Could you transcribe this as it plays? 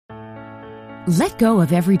Let go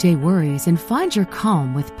of everyday worries and find your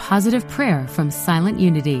calm with positive prayer from Silent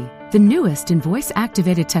Unity, the newest in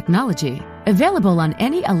voice-activated technology, available on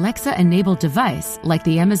any Alexa-enabled device like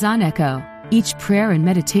the Amazon Echo. Each prayer and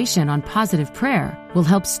meditation on positive prayer will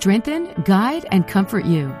help strengthen, guide, and comfort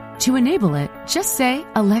you. To enable it, just say,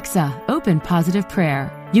 "Alexa, open positive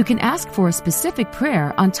prayer." You can ask for a specific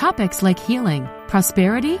prayer on topics like healing,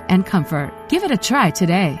 prosperity, and comfort. Give it a try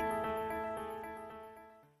today.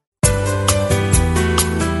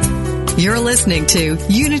 You're listening to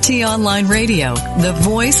Unity Online Radio, the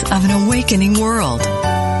voice of an awakening world.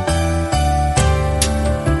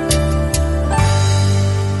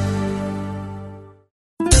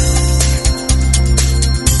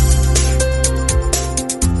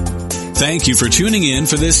 Thank you for tuning in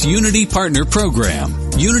for this Unity Partner Program.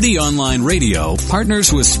 Unity Online Radio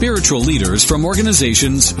partners with spiritual leaders from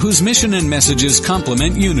organizations whose mission and messages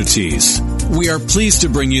complement Unity's. We are pleased to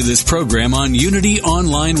bring you this program on Unity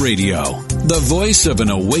Online Radio, the voice of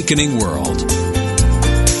an awakening world.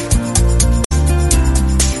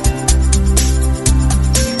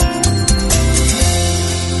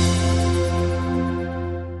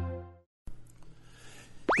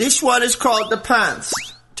 This one is called The Pants.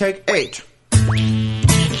 Take 8.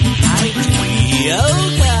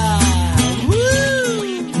 Yoga!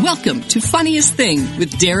 Woo! Welcome to Funniest Thing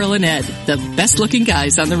with Daryl and Ed, the best-looking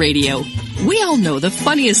guys on the radio. We all know the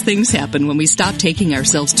funniest things happen when we stop taking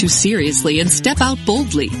ourselves too seriously and step out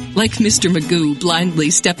boldly, like Mr. Magoo blindly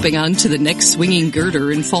stepping onto the next swinging girder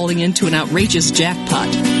and falling into an outrageous jackpot.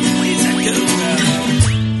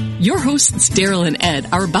 Your hosts, Daryl and Ed,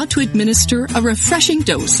 are about to administer a refreshing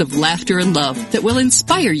dose of laughter and love that will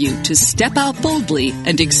inspire you to step out boldly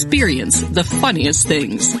and experience the funniest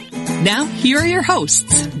things. Now, here are your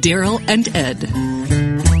hosts, Daryl and Ed.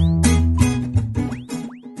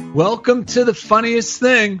 Welcome to The Funniest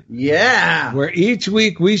Thing. Yeah. Where each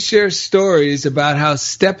week we share stories about how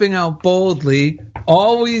stepping out boldly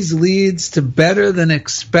always leads to better than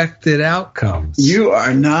expected outcomes. You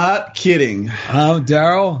are not kidding. I'm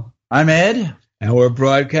Daryl. I'm Ed. And we're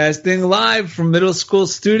broadcasting live from Middle School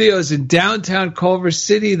Studios in downtown Culver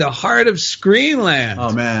City, the heart of Screenland.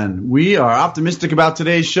 Oh, man. We are optimistic about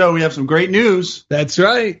today's show. We have some great news. That's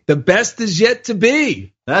right. The best is yet to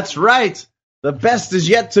be. That's right. The best is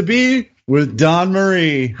yet to be with Dawn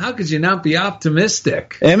Marie. How could you not be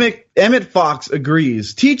optimistic? Emmett Fox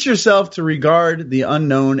agrees. Teach yourself to regard the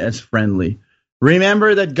unknown as friendly.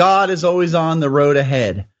 Remember that God is always on the road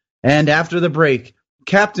ahead. And after the break,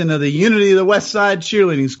 captain of the Unity of the West Side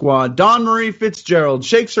cheerleading squad, Dawn Marie Fitzgerald,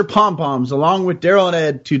 shakes her pom-poms along with Daryl and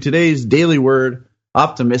Ed to today's daily word,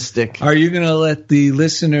 optimistic. Are you going to let the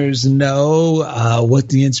listeners know what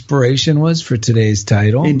the inspiration was for today's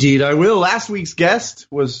title? Indeed, I will. Last week's guest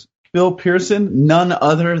was Phil Pearson, none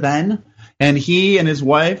other than, and he and his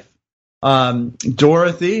wife,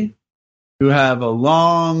 Dorothy, who have a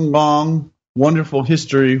long, wonderful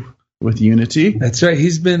history with Unity. That's right.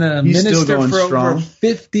 He's been a minister for over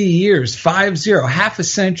 50 years, 50, half a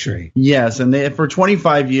century. Yes, and for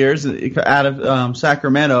 25 years, out of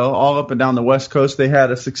Sacramento, all up and down the West Coast, they had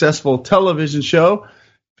a successful television show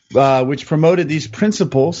which promoted these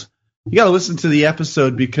principles. You got to listen to the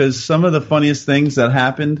episode because some of the funniest things that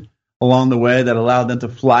happened along the way that allowed them to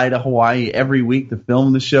fly to Hawaii every week to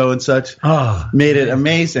film the show and such made it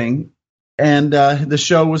amazing. And the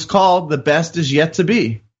show was called The Best Is Yet to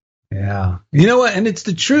Be. Yeah. You know what? And it's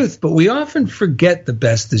the truth, but we often forget the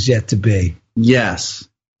best is yet to be. Yes.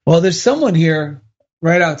 Well, there's someone here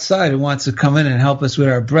right outside who wants to come in and help us with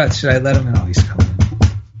our breath. Should I let him know he's coming?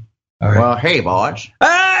 All right. Well, hey, boys.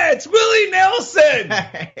 Hey, it's Willie Nelson.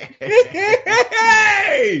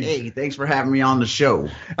 Hey, thanks for having me on the show.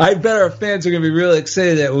 I bet our fans are going to be really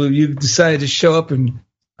excited that you decided to show up and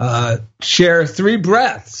share 3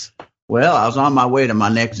 breaths. Well, I was on my way to my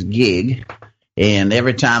next gig. And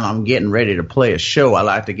every time I'm getting ready to play a show, I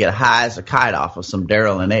like to get high as a kite off of some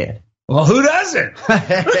Daryl and Ed. Well, who doesn't?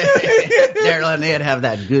 Daryl and Ed have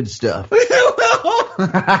that good stuff.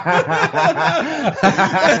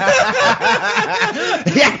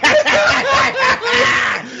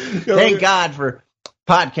 Thank God for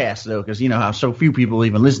podcasts, though, because you know how so few people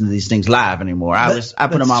even listen to these things live anymore. I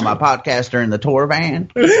put them on my podcast during the tour van.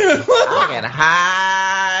 I got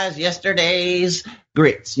highs, yesterday's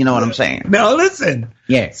grits. You know what I'm saying? Now listen.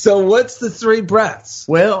 Yeah. So what's the 3 breaths?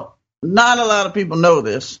 Well, not a lot of people know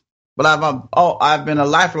this, but I've been a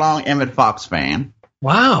lifelong Emmett Fox fan.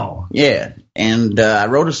 Wow. Yeah, and I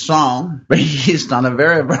wrote a song based on the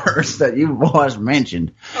very verse that you boys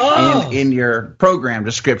mentioned in your program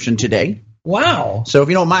description today. Wow. So if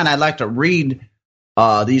you don't mind, I'd like to read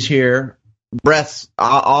these here breaths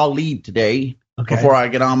I'll lead today before I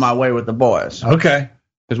get on my way with the boys. Okay.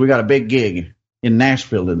 Because we got a big gig in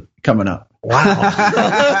Nashville coming up. Wow.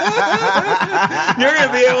 You're going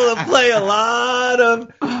to be able to play a lot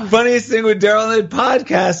of Funniest Thing with Daryl and Ed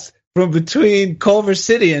podcasts from between Culver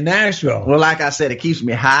City and Nashville. Well, like I said, it keeps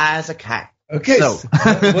me high as a kite. Okay, so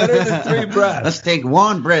what are the 3 breaths? Let's take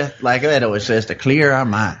one breath, like Ed always says, to clear our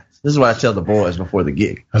minds. This is what I tell the boys before the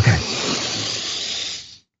gig. Okay.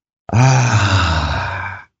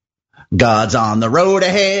 God's on the road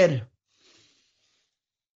ahead,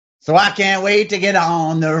 so I can't wait to get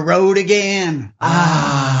on the road again.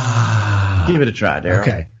 Give it a try, Daryl.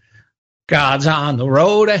 Okay. God's on the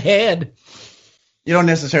road ahead. You don't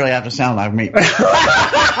necessarily have to sound like me. But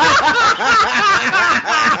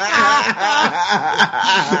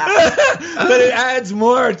it adds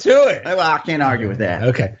more to it. Well, I can't argue with that.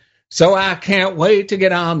 Okay. So I can't wait to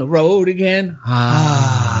get on the road again.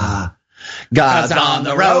 God's on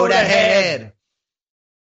the road ahead,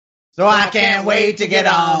 so I can't wait to get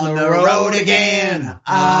on the road again.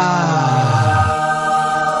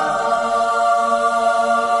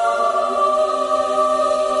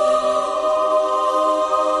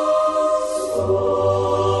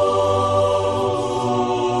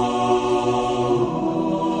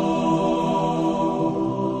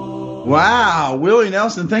 Wow, Willie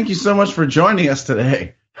Nelson, thank you so much for joining us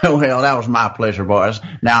today. Well, that was my pleasure, boys.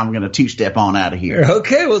 Now I'm going to two-step on out of here.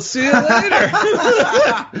 Okay, we'll see you later.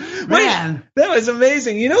 Man, that was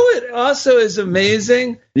amazing. You know what also is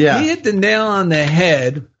amazing? Yeah. He hit the nail on the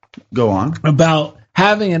head. Go on. About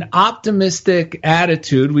having an optimistic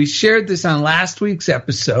attitude. We shared this on last week's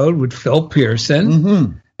episode with Phil Pearson.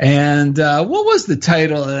 Mm-hmm. And what was the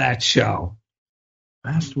title of that show?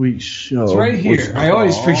 Last week's show. It's right here. I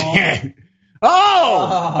always forget.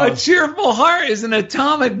 A cheerful heart is an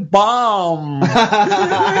atomic bomb.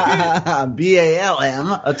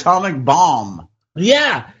 BALM, atomic bomb.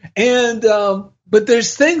 Yeah. And, but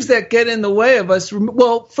there's things that get in the way of us.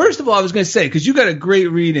 Well, first of all, I was going to say, because you got a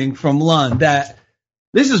great reading from Lund, that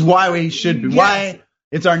this is why we should be, why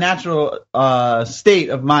it's our natural state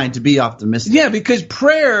of mind to be optimistic. Yeah, because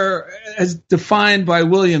prayer, as defined by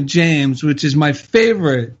William James, which is my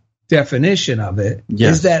favorite definition of it,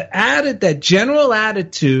 is that general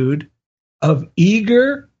attitude of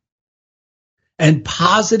eager and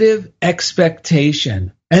positive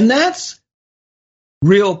expectation. And that's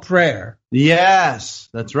real prayer. Yes,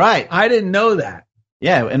 that's right. I didn't know that.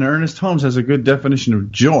 Yeah, and Ernest Holmes has a good definition of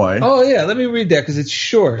joy. Oh, yeah, let me read that because it's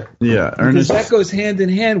short. Yeah, because that goes hand in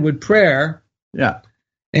hand with prayer. Yeah.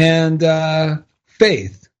 And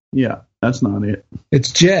faith. Yeah, that's not it.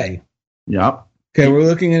 It's J. Yep. Okay, we're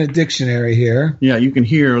looking in a dictionary here. Yeah, you can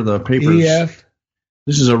hear the papers. EF.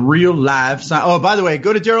 This is a real live sign. Oh, by the way,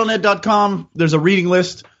 go to DarylNet.com. There's a reading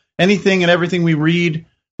list. Anything and everything we read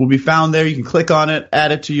will be found there. You can click on it,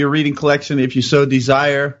 add it to your reading collection if you so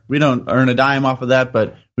desire. We don't earn a dime off of that,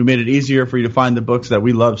 but we made it easier for you to find the books that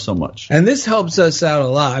we love so much. And this helps us out a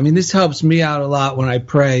lot. I mean, this helps me out a lot when I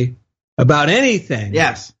pray about anything.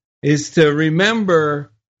 Yes. Is to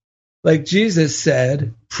remember, like Jesus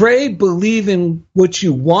said, pray, believe in what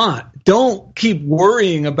you want. Don't keep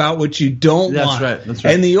worrying about what you don't want. That's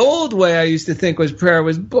right. And the old way I used to think was prayer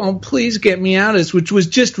was, oh, please get me out of this, which was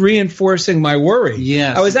just reinforcing my worry.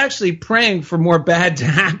 Yes. I was actually praying for more bad to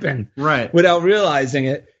happen. Right. Without realizing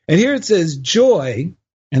it. And here it says joy,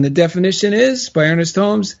 and the definition is, by Ernest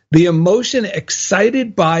Holmes, the emotion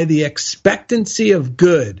excited by the expectancy of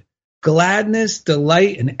good. Gladness,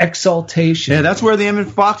 delight, and exaltation. Yeah, that's where the Emmett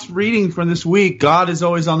Fox reading from this week, God is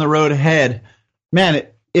always on the road ahead. Man,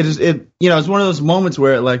 it's one of those moments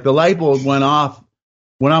where like the light bulb went off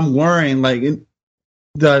when I'm worrying, like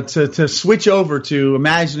to switch over to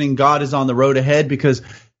imagining God is on the road ahead, because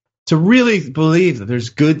to really believe that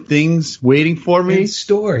there's good things waiting for me. In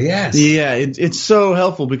store, yes. Yeah, it's so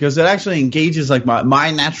helpful because it actually engages like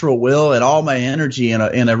my natural will and all my energy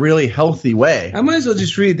in a really healthy way. I might as well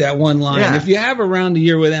just read that one line. Yeah. If you have Around a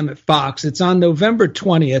Year with Emmett Fox, it's on November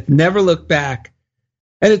 20th, Never Look Back.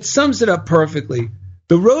 And it sums it up perfectly.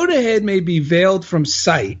 The road ahead may be veiled from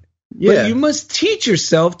sight, but you must teach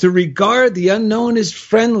yourself to regard the unknown as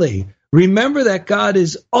friendly. Remember that God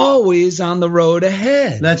is always on the road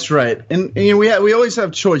ahead. That's right. And we always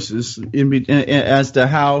have choices as to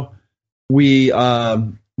how we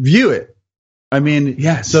view it. I mean,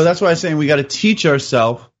 yes. So that's why I'm saying we got to teach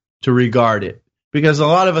ourselves to regard it, because a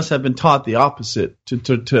lot of us have been taught the opposite,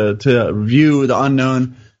 to view the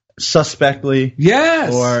unknown suspectly.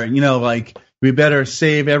 Yes. Or, like, we better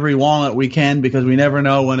save every walnut we can because we never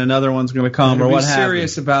know when another one's going to come or what have you. Be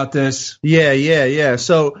serious about this. Yeah.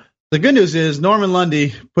 So The good news is Norman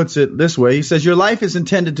Lundy puts it this way. He says, your life is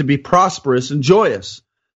intended to be prosperous and joyous.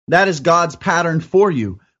 That is God's pattern for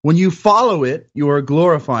you. When you follow it, you are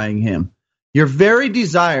glorifying him. Your very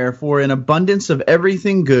desire for an abundance of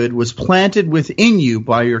everything good was planted within you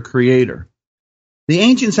by your Creator. The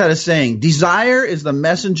ancients had a saying, desire is the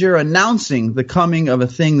messenger announcing the coming of a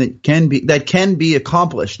thing that can be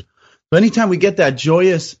accomplished. So anytime we get that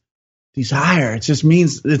joyous desire, it just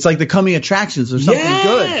means it's like the coming attractions of something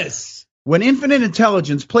good. When infinite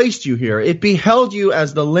intelligence placed you here, it beheld you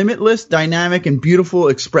as the limitless, dynamic, and beautiful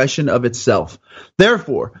expression of itself.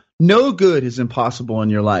 Therefore, no good is impossible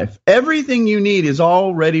in your life. Everything you need is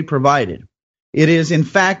already provided. It is, in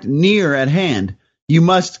fact, near at hand. You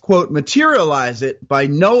must, quote, materialize it by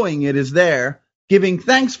knowing it is there, giving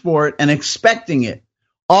thanks for it, and expecting it.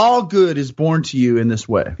 All good is born to you in this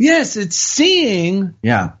way. Yes, it's seeing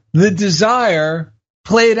the desire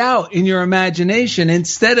played out in your imagination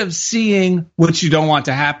instead of seeing what you don't want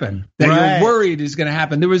to happen, that you're worried is going to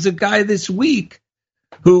happen. There was a guy this week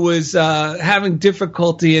who was having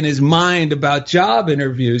difficulty in his mind about job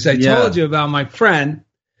interviews. I told you about my friend,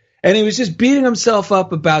 and he was just beating himself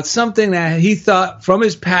up about something that he thought from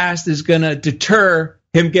his past is going to deter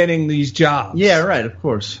him getting these jobs. Yeah, right, of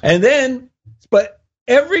course. And then, but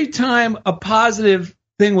every time a positive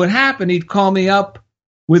thing would happen, he'd call me up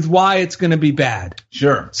with why it's going to be bad.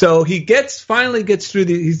 Sure. So he finally gets through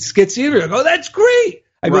the interview. I go, that's great.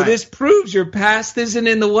 I go, this proves your past isn't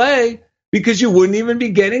in the way because you wouldn't even be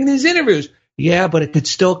getting these interviews. Yeah, but it could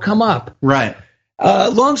still come up. Right.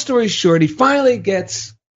 Long story short, he finally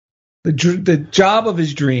gets the job of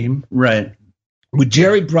his dream. Right. With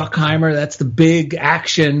Jerry Bruckheimer. That's the big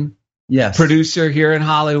action producer here in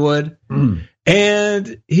Hollywood. Mm.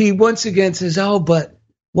 And he once again says, oh, but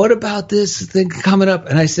what about this thing coming up?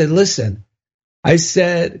 And I said, listen,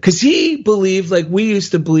 because he believed like we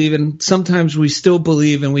used to believe, and sometimes we still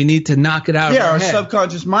believe, and we need to knock it out of our head.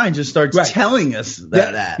 Subconscious mind just starts telling us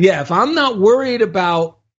that. Yeah, if I'm not worried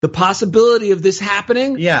about the possibility of this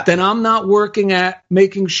happening, then I'm not working at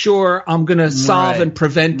making sure I'm going to solve and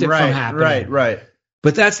prevent it from happening. Right.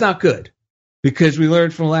 But that's not good, because we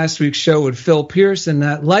learned from last week's show with Phil Pearson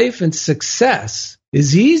that life and success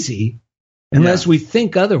is easy unless we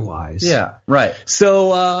think otherwise. Yeah, right.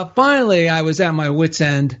 So finally, I was at my wit's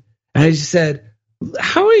end, and I just said,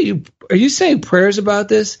 are you saying prayers about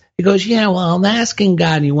this? He goes, yeah, well, I'm asking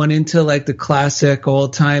God. And he went into like the classic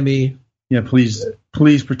old-timey. Yeah, please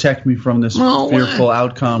protect me from this fearful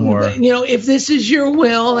outcome. Or, if this is your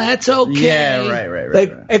will, that's okay. Yeah,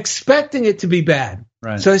 right. Expecting it to be bad.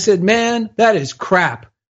 Right. So I said, man, that is crap.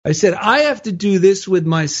 I said, I have to do this with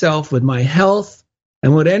myself, with my health.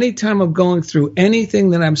 And what any time I'm going through anything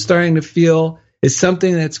that I'm starting to feel is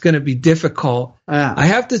something that's going to be difficult, I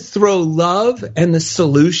have to throw love and the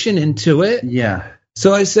solution into it. Yeah.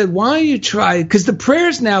 So I said, why don't you try? Because the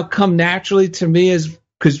prayers now come naturally to me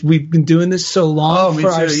because we've been doing this so long for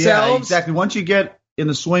ourselves. Yeah, exactly. Once you get in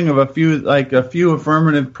the swing of a few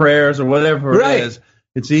affirmative prayers or whatever it is,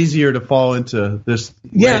 it's easier to fall into this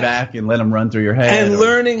way back and let them run through your head. And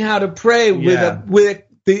learning how to pray with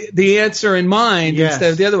the answer in mind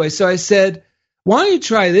instead of the other way. So I said, why don't you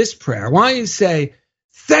try this prayer? Why don't you say,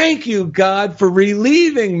 thank you, God, for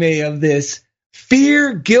relieving me of this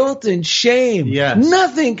fear, guilt, and shame. Yes.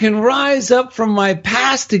 Nothing can rise up from my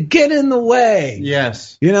past to get in the way.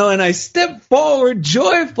 Yes. And I stepped forward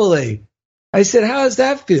joyfully. I said, how does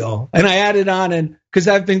that feel? And I added on, and because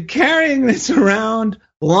I've been carrying this around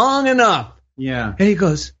long enough. Yeah. And he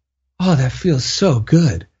goes, oh, that feels so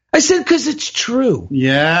good. I said, because it's true.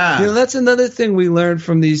 Yeah. That's another thing we learned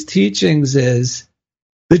from these teachings is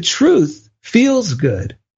the truth feels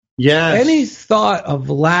good. Yes. Any thought of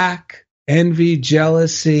lack, envy,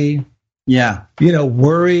 jealousy,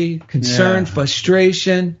 worry, concern,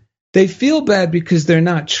 frustration, they feel bad because they're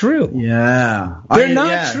not true. Yeah. They're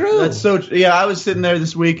not true. That's so true. Yeah, I was sitting there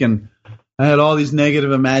this week and I had all these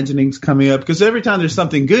negative imaginings coming up because every time there's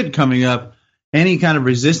something good coming up, any kind of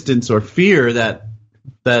resistance or fear that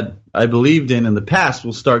I believed in the past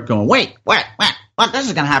will start going, wait, what? This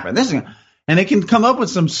is going to happen. And it can come up with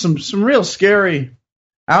some real scary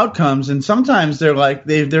outcomes. And sometimes they're like,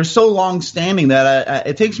 they're so long standing that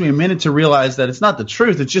it takes me a minute to realize that it's not the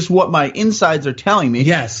truth. It's just what my insides are telling me.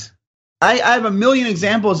 Yes. I have a million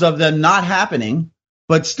examples of them not happening,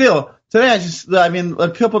 but still today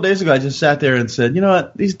a couple of days ago, I just sat there and said, you know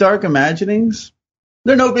what? These dark imaginings,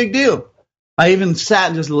 they're no big deal. I even sat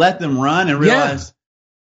and just let them run and realized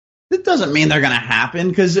it doesn't mean they're going to happen,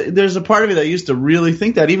 because there's a part of me that used to really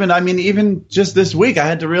think that. Even just this week, I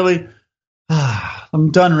had to really,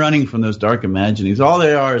 I'm done running from those dark imaginings. All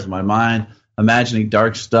they are is my mind. imagining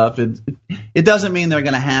dark stuff. It doesn't mean they're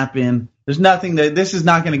going to happen. There's nothing this is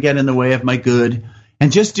not going to get in the way of my good.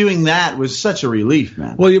 And just doing that was such a relief,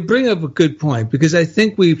 man. Well, you bring up a good point, because I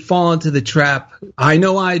think we fall into the trap, I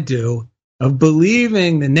know I do, of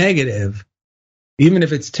believing the negative, even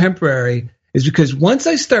if it's temporary, is because once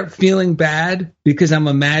I start feeling bad because I'm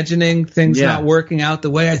imagining things not working out the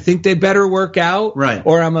way I think they better work out, right?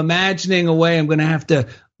 Or I'm imagining a way I'm going to have to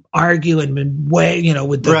argue and weigh,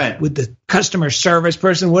 with the customer service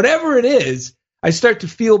person, whatever it is, I start to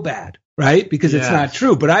feel bad. Right? Because it's not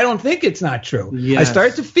true. But I don't think it's not true. Yes. I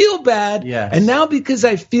start to feel bad. Yes. And now because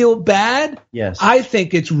I feel bad, I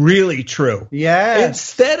think it's really true.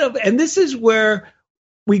 Yes. And this is where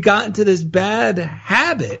we got into this bad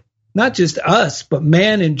habit, not just us, but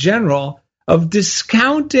man in general, of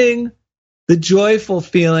discounting the joyful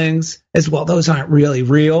feelings as, well, those aren't really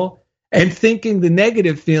real, and thinking the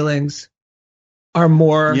negative feelings are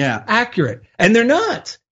more accurate. And they're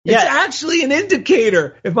not. It's actually an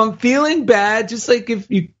indicator. If I'm feeling bad, just like if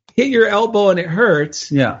you hit your elbow and it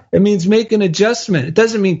hurts, it means make an adjustment. It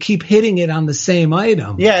doesn't mean keep hitting it on the same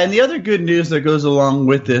item. Yeah, and the other good news that goes along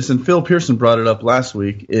with this, and Phil Pearson brought it up last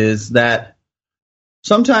week, is that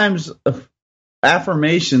sometimes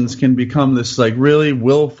affirmations can become this like really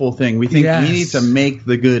willful thing. We think we need to make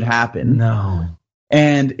the good happen. No.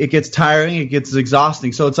 And it gets tiring, it gets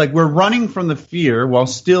exhausting. So it's like we're running from the fear while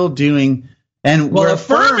still doing... And we're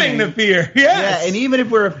affirming the fear. Yes. Yeah, and even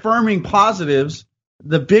if we're affirming positives,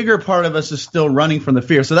 the bigger part of us is still running from the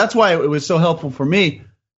fear. So that's why it was so helpful for me.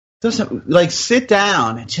 Sit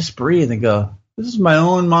down and just breathe and go, this is my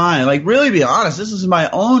own mind. Like, really be honest, this is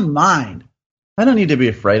my own mind. I don't need to be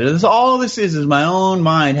afraid of this. All this is my own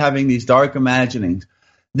mind having these dark imaginings.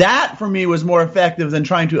 That, for me, was more effective than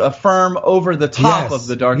trying to affirm over the top of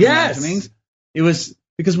the dark imaginings. It was...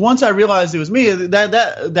 Because once I realized it was me,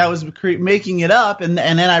 that was making it up, and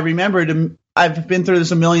then I remembered I've been through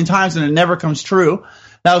this a million times and it never comes true.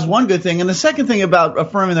 That was one good thing. And the second thing about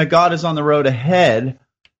affirming that God is on the road ahead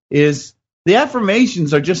is the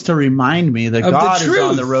affirmations are just to remind me that God is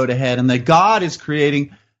on the road ahead and that God is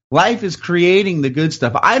creating, life is creating the good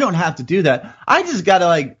stuff. I don't have to do that. I just got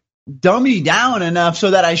to dummy down enough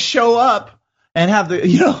so that I show up and have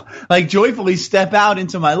the, joyfully step out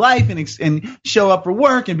into my life and show up for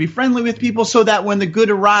work and be friendly with people so that when the good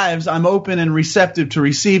arrives, I'm open and receptive to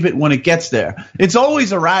receive it when it gets there. It's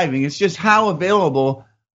always arriving. It's just how available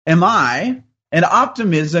am I? And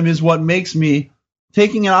optimism is what makes me,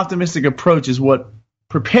 taking an optimistic approach is what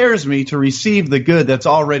prepares me to receive the good that's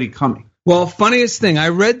already coming. Well, funniest thing, I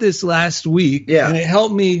read this last week and it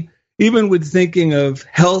helped me even with thinking of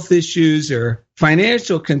health issues or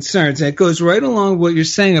financial concerns. And it goes right along with what you're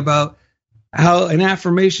saying about how an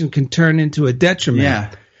affirmation can turn into a detriment.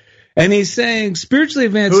 Yeah. And he's saying spiritually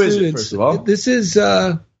advanced students. Who is it, first of all? This is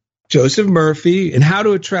Joseph Murphy and How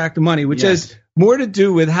to Attract Money, which has more to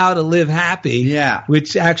do with how to live happy,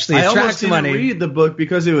 which actually attracts money. I almost didn't read the book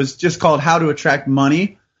because it was just called How to Attract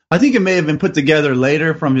Money. I think it may have been put together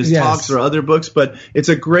later from his talks or other books, but it's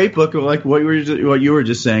a great book, like what you were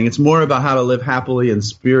just saying. It's more about how to live happily and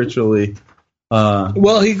spiritually,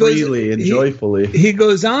 freely and joyfully. He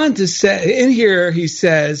goes on to say, in here he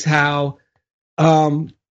says how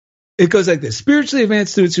it goes like this: spiritually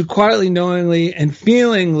advanced students who quietly, knowingly, and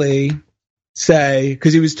feelingly say,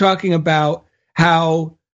 because he was talking about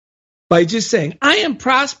how by just saying, I am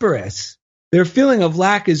prosperous, their feeling of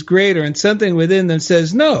lack is greater, and something within them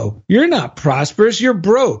says, no, you're not prosperous, you're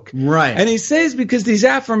broke. Right. And he says, because these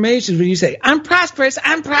affirmations, when you say, I'm prosperous,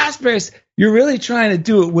 you're really trying to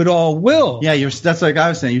do it with all will. Yeah, that's like I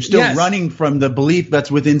was saying. You're still running from the belief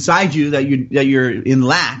that's within inside you that you're in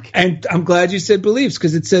lack. And I'm glad you said beliefs,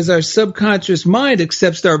 because it says our subconscious mind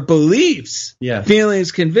accepts our beliefs,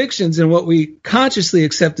 feelings, convictions, and what we consciously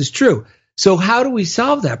accept as true. So how do we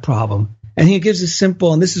solve that problem? And he gives a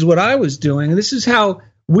simple, and this is what I was doing, and this is how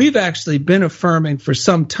we've actually been affirming for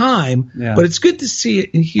some time, but it's good to see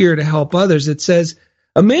it in here to help others. It says,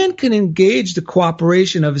 a man can engage the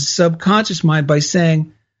cooperation of his subconscious mind by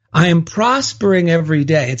saying, I am prospering every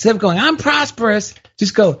day. Instead of going, I'm prosperous,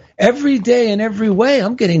 just go, every day in every way,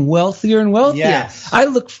 I'm getting wealthier and wealthier. Yes. I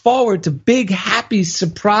look forward to big, happy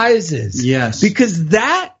surprises. Yes. Because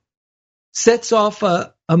that sets off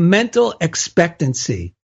a mental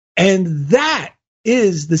expectancy. And that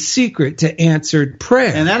is the secret to answered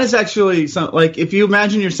prayer. And that is actually like if you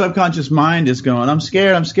imagine your subconscious mind is going, I'm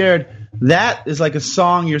scared. That is like a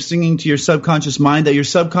song you're singing to your subconscious mind, that your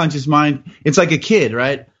subconscious mind, it's like a kid,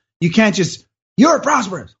 right? You can't just, you're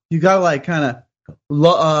prosperous. You got to kind of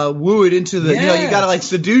woo it into the, you got to like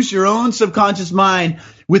seduce your own subconscious mind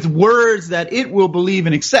with words that it will believe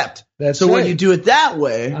and accept. That's when you do it that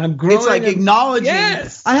way, it's like acknowledging,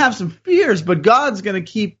 I have some fears, but God's going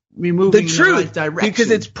to keep me moving the truth, in the right direction.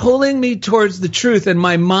 Because it's pulling me towards the truth. And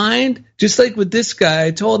my mind, just like with this guy,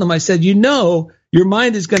 I told him, I said, your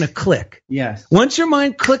mind is going to click. Yes. Once your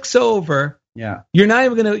mind clicks over, you're not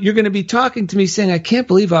even you're going to be talking to me saying, I can't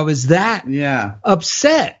believe I was that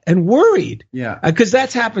upset and worried. Yeah. Because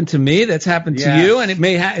that's happened to me. That's happened to you. And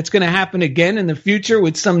it's going to happen again in the future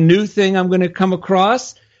with some new thing I'm going to come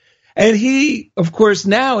across. And he, of course,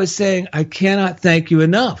 now is saying, I cannot thank you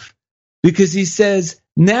enough, because he says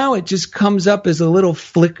now it just comes up as a little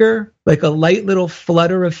flicker, like a light little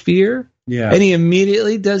flutter of fear. Yeah. And he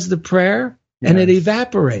immediately does the prayer and it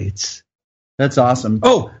evaporates. That's awesome.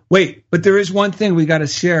 Oh, wait, but there is one thing we got to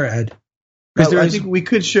share, Ed. I think we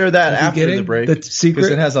could share that after the break. The secret?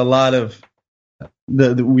 Because it has a lot of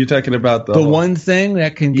we're talking about the one thing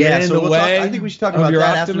that can get in the way. I think we should talk about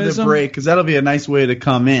that optimism after the break, because that'll be a nice way to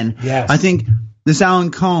come in. Yes. I think this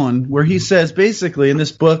Alan Cohen, where he says basically in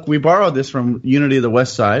this book, we borrowed this from Unity of the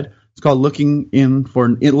West Side. It's called Looking In for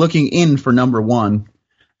Number One.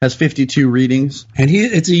 Has 52 readings. And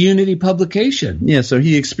it's a Unity publication. Yeah, so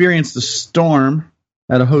he experienced a storm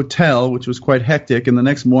at a hotel, which was quite hectic, and the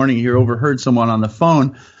next morning he overheard someone on the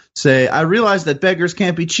phone say, I realize that beggars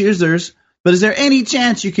can't be choosers, but is there any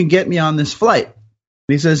chance you can get me on this flight? And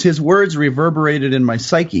he says, his words reverberated in my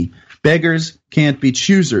psyche. Beggars can't be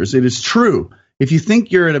choosers. It is true. If you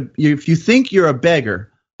think you're a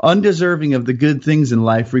beggar, undeserving of the good things in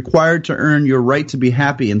life, required to earn your right to be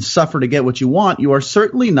happy and suffer to get what you want, you are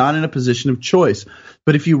certainly not in a position of choice.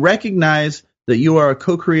 But if you recognize that you are a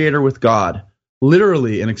co-creator with God,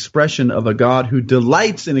 literally an expression of a God who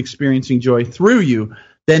delights in experiencing joy through you,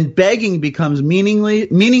 then begging becomes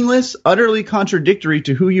meaningless, utterly contradictory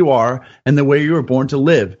to who you are and the way you were born to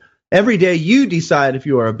live. Every day you decide if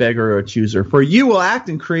you are a beggar or a chooser, for you will act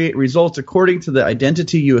and create results according to the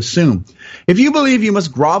identity you assume. If you believe you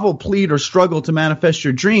must grovel, plead, or struggle to manifest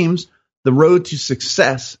your dreams, the road to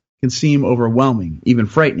success can seem overwhelming, even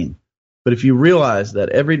frightening. But if you realize that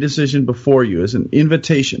every decision before you is an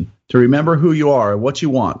invitation to remember who you are and what you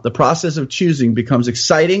want, the process of choosing becomes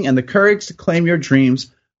exciting, and the courage to claim your dreams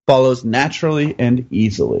follows naturally and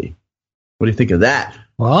easily. What do you think of that?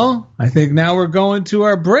 Well, I think now we're going to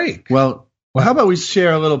our break. Well, how about we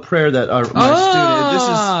share a little prayer that my student, this is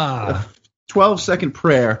a 12-second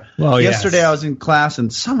prayer. Well, yesterday I was in class,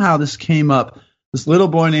 and somehow this came up. This little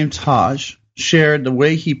boy named Taj shared the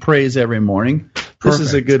way he prays every morning. Perfect. This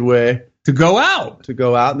is a good way to go out.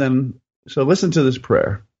 So listen to this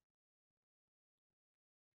prayer.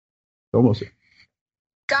 Almost.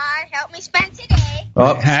 God, help me spend today.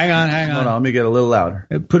 Oh, hang on. Hold on, let me get a little louder.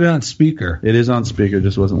 Put it on speaker. It is on speaker,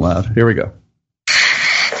 just wasn't loud. Here we go.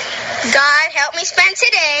 God, help me spend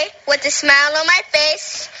today with a smile on my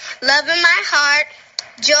face, love in my heart,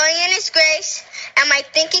 joy in His grace, and my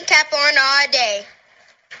thinking cap on all day.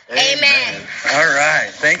 Amen. All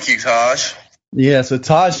right. Thank you, Taj. Yeah, so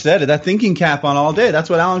Taj said it. That thinking cap on all day. That's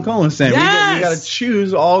what Alan Cohen was saying. Yes! We got to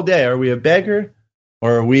choose all day. Are we a beggar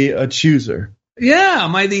or are we a chooser? Yeah,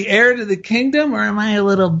 am I the heir to the kingdom, or am I a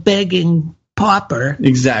little begging pauper?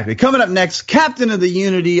 Exactly. Coming up next, captain of the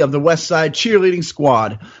Unity of the West Side cheerleading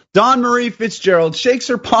squad, Dawn Marie Fitzgerald shakes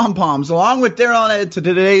her pom-poms along with Daryl and Ed to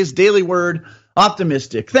today's Daily Word,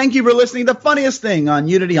 Optimistic. Thank you for listening to The Funniest Thing on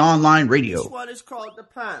Unity Online Radio. This one is called The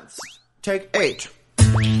Pants. Take 8.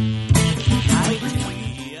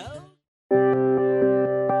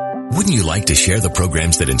 Wouldn't you like to share the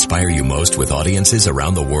programs that inspire you most with audiences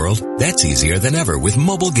around the world? That's easier than ever with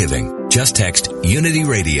mobile giving. Just text Unity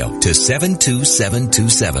Radio to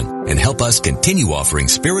 72727 and help us continue offering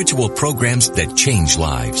spiritual programs that change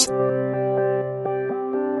lives.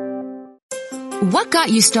 What got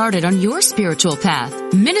you started on your spiritual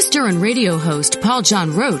path? Minister and radio host Paul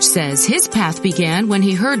John Roach says his path began when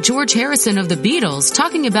he heard George Harrison of the Beatles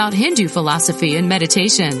talking about Hindu philosophy and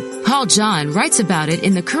meditation. Paul John writes about it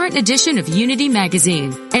in the current edition of Unity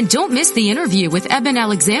magazine. And don't miss the interview with Eben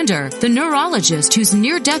Alexander, the neurologist whose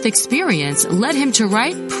near-death experience led him to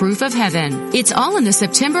write Proof of Heaven. It's all in the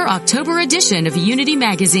September-October edition of Unity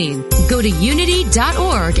magazine. Go to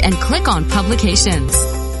unity.org and click on publications.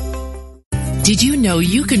 Did you know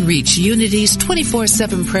you can reach Unity's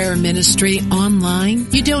 24/7 prayer ministry online?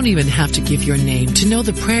 You don't even have to give your name to know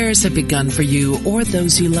the prayers have begun for you or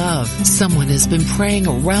those you love. Someone has been praying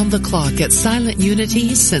around the clock at Silent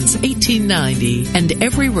Unity since 1890, and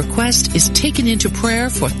every request is taken into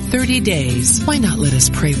prayer for 30 days. Why not let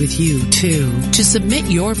us pray with you, too? To submit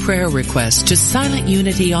your prayer request to Silent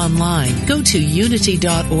Unity online, go to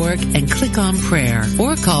unity.org and click on prayer,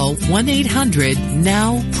 or call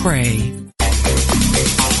 1-800-NOW-PRAY.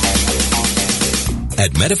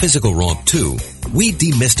 At Metaphysical Romp 2, we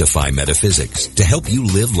demystify metaphysics to help you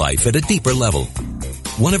live life at a deeper level.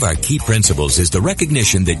 One of our key principles is the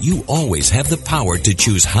recognition that you always have the power to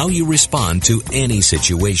choose how you respond to any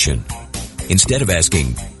situation. Instead of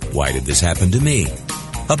asking, why did this happen to me?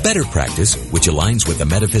 A better practice, which aligns with the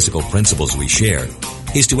metaphysical principles we share,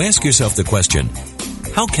 is to ask yourself the question,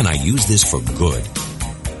 how can I use this for good?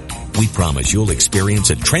 We promise you'll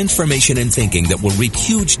experience a transformation in thinking that will reap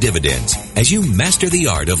huge dividends as you master the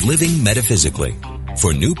art of living metaphysically.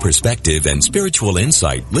 For new perspective and spiritual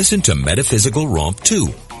insight, listen to Metaphysical Romp 2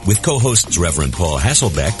 with co-hosts Reverend Paul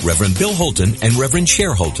Hasselbeck, Reverend Bill Holton, and Reverend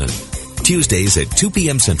Cher Holton. Tuesdays at 2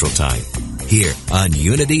 p.m. Central Time, here on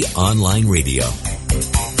Unity Online Radio.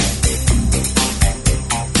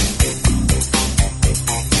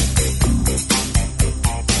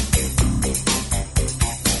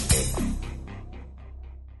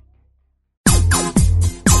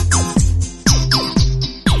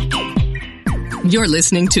 You're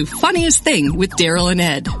listening to Funniest Thing with Daryl and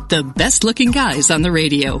Ed, the best-looking guys on the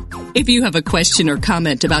radio. If you have a question or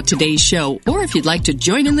comment about today's show, or if you'd like to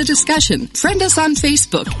join in the discussion, friend us on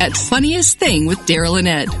Facebook at Funniest Thing with Daryl and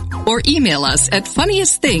Ed, or email us at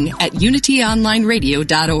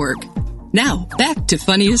funniestthing@unityonlineradio.org. Now, back to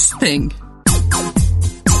Funniest Thing.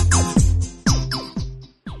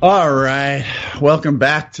 All right. Welcome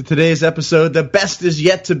back to today's episode. The best is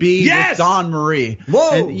yet to be with Dawn Marie.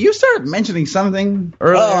 Whoa. And you started mentioning something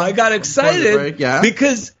earlier. Oh, I got excited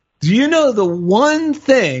because do you know the one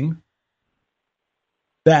thing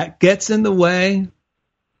that gets in the way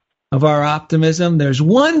of our optimism? There's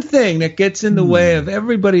one thing that gets in the way of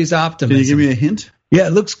everybody's optimism. Can you give me a hint? Yeah,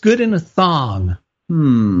 it looks good in a thong. I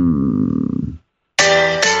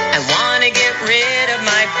want to get rid of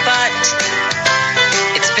my butt.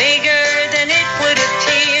 It's bigger than it would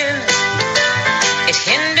appear. It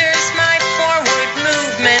hinders my forward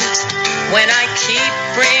movement when I keep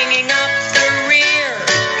bringing up the rear.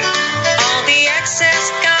 All the excess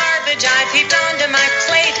garbage I've heaped onto my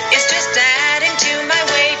plate is just adding to my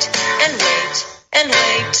weight and weight and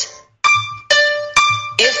weight.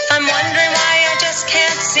 If I'm wondering why I just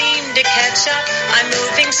can't seem to catch up, I'm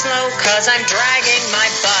moving slow 'cause I'm dragging my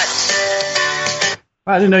butt.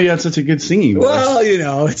 I didn't know you had such a good singing voice. Well, you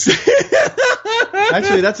know, it's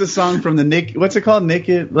actually that's a song from the Nick. What's it called?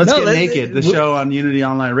 Naked. Let's Get Naked. The show on Unity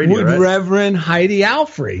Online Radio, with right? Reverend Heidi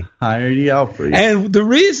Alfrey. Heidi Alfrey. And the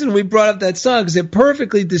reason we brought up that song is it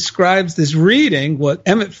perfectly describes this reading, what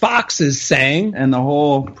Emmett Fox is saying, and the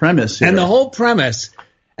whole premise. Here. And the whole premise.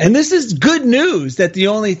 And this is good news that the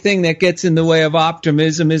only thing that gets in the way of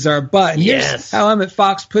optimism is our butt. Yes. Here's how Emmett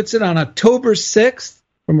Fox puts it on October 6th.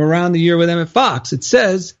 From Around the Year with Emmett Fox. It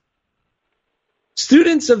says,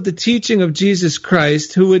 students of the teaching of Jesus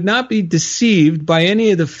Christ who would not be deceived by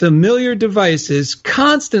any of the familiar devices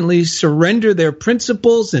constantly surrender their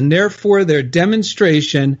principles and therefore their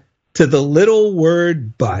demonstration to the little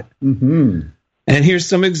word but. Mm-hmm. And here's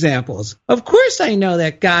some examples. Of course I know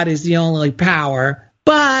that God is the only power,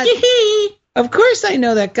 but of course I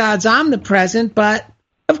know that God's omnipresent, but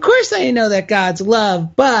of course I know that God's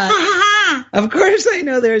love, but of course I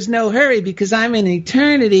know there's no hurry because I'm in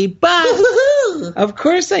eternity, but of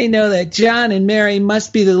course I know that John and Mary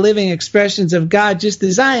must be the living expressions of God just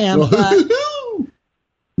as I am, but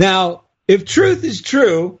now, if truth is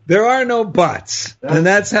true, there are no buts, and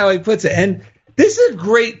that's how he puts it. And this is a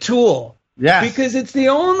great tool. Yeah. Because it's the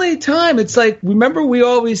only time, it's like, remember we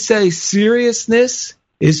always say seriousness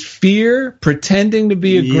is fear pretending to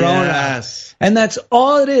be a grown-up. Yes. And that's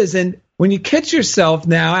all it is. And when you catch yourself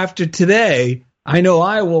now after today, I know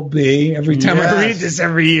I will be every time I read this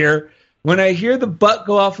every year. When I hear the butt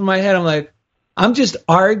go off in my head, I'm like, I'm just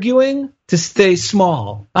arguing to stay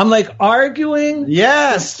small. I'm like arguing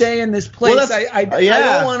to stay in this place I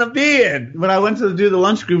don't want to be in. When I went to do the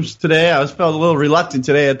lunch groups today, I felt a little reluctant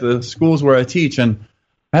today at the schools where I teach, and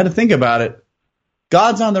I had to think about it.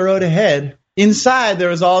 God's on the road ahead. Inside, there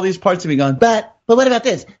was all these parts of me going, but what about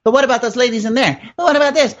this? But what about those ladies in there? But what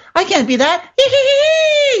about this? I can't be that.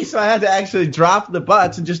 So I had to actually drop the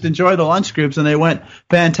butts and just enjoy the lunch groups, and they went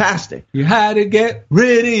fantastic. You had to get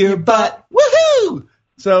rid of your butt. Woohoo!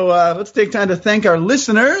 So let's take time to thank our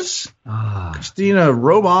listeners. Christina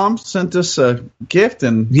Robom sent us a gift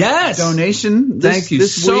and donation. Thank you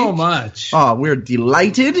so much. Oh, we're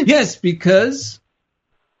delighted. Yes, because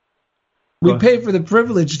we pay for the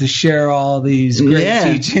privilege to share all these great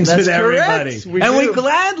teachings with everybody. We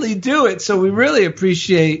gladly do it, so we really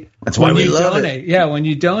appreciate that's why we love donate. Yeah, when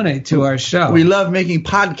you donate to our show. We love making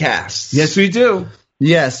podcasts. Yes, we do.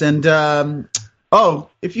 Yes, and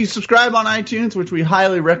if you subscribe on iTunes, which we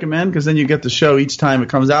highly recommend because then you get the show each time it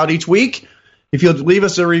comes out each week. If you'll leave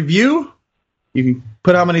us a review, you can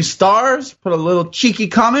put how many stars, put a little cheeky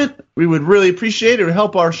comment. We would really appreciate it. It would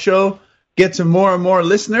help our show get to more and more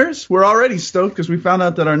listeners. We're already stoked because we found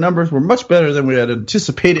out that our numbers were much better than we had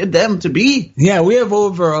anticipated them to be. Yeah, we have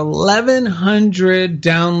over 1,100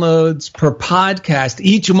 downloads per podcast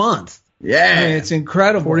each month. Yeah. I mean, it's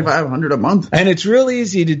incredible. 4,500 a month. And it's really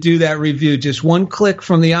easy to do that review. Just one click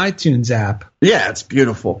from the iTunes app. Yeah, it's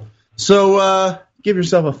beautiful. So give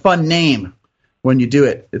yourself a fun name when you do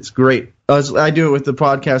it. It's great. I do it with the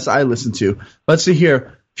podcasts I listen to. Let's see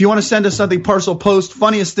here. If you want to send us something, parcel post,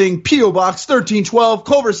 funniest thing, P.O. Box 1312,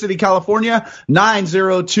 Culver City, California,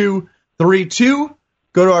 90232.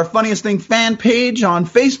 Go to our Funniest Thing fan page on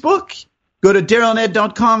Facebook. Go to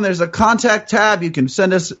DarylNed.com. There's a contact tab. You can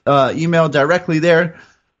send us email directly there.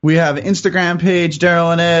 We have an Instagram page,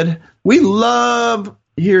 Daryl and Ed. We love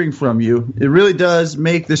hearing from you. It really does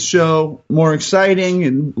make this show more exciting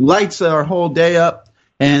and lights our whole day up.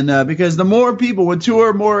 And because the more people, when two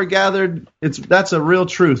or more are gathered, that's a real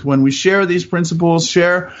truth. When we share these principles,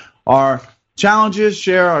 share our challenges,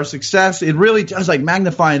 share our success, it really does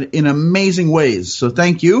magnify it in amazing ways. So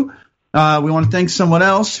thank you. We want to thank someone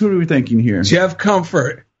else. Who are we thanking here? Jeff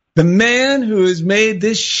Comfort, the man who has made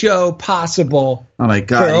this show possible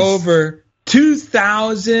for over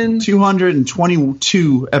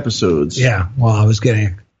 2,222 episodes. Yeah, well, I was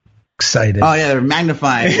getting excited. Oh, yeah, they're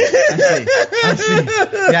magnifying. I see.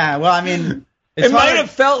 Yeah, well, I mean, it might have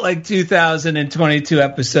felt like 2,022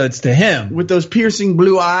 episodes to him. With those piercing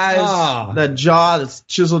blue eyes, that jaw that's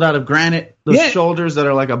chiseled out of granite, those shoulders that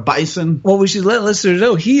are like a bison. Well, we should let listeners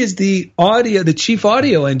know he is the chief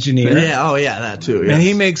audio engineer. Yeah, that too. Yes. And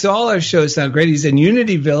he makes all our shows sound great. He's in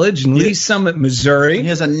Unity Village in Lee Summit, Missouri. He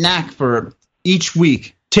has a knack for each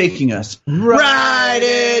week taking us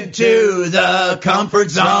right into the comfort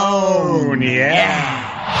zone.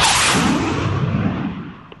 Yeah.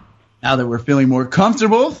 Now that we're feeling more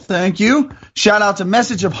comfortable, thank you. Shout out to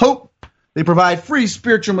Message of Hope. They provide free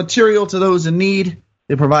spiritual material to those in need.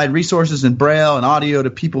 They provide resources in Braille and audio to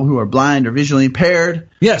people who are blind or visually impaired.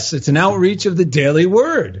 Yes, it's an outreach of the Daily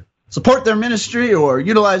Word. Support their ministry or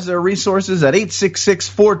utilize their resources at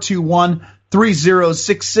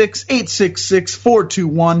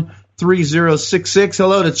 866-421-3066, 866-421-3066.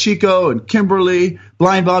 Hello to Chico and Kimberly,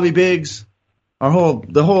 Blind Bobby Biggs. The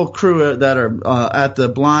whole crew that are at the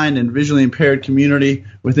blind and visually impaired community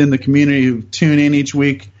within the community who tune in each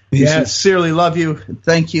week. We sincerely love you and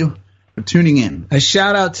thank you for tuning in. A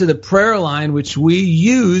shout out to the prayer line, which we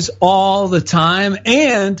use all the time,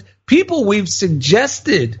 and people we've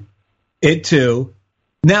suggested it to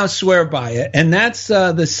now swear by it. And that's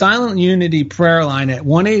the Silent Unity prayer line at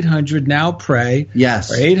 1-800-NOW-PRAY.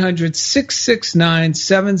 Yes. Or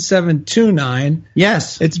 800-669-7729.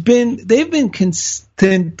 Yes. They've been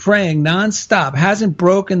constant praying nonstop, hasn't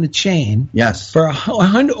broken the chain. Yes. For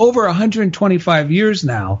over 125 years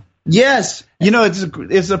now. Yes.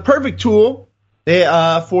 It's a perfect tool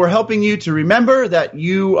for helping you to remember that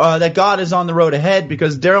that God is on the road ahead,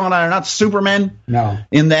 because Daryl and I are not supermen. No.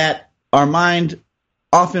 In that our mind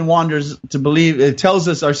often wanders to believe. It tells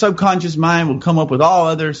us our subconscious mind will come up with all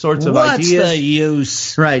other sorts of ideas. What's the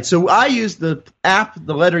use? Right. So I used the app,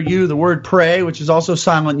 the letter U, the word pray, which is also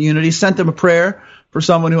Silent Unity, sent them a prayer for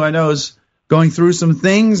someone who I know is going through some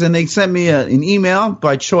things, and they sent me an email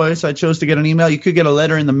by choice. I chose to get an email. You could get a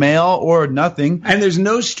letter in the mail or nothing. And there's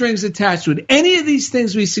no strings attached with any of these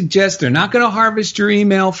things we suggest. They're not going to harvest your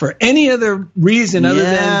email for any other reason other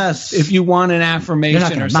than if you want an affirmation. They're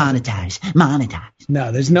not going to monetize.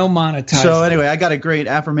 No, there's no monetize. So anyway, I got a great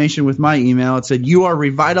affirmation with my email. It said, "You are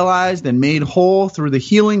revitalized and made whole through the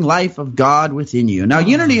healing life of God within you." Now,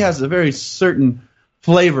 Unity has a very certain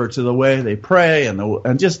flavor to the way they pray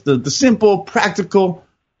and just the simple, practical,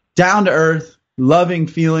 down-to-earth, loving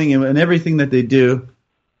feeling and everything that they do.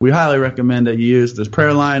 We highly recommend that you use this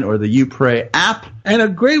prayer line or the You Pray app. And a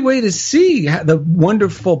great way to see the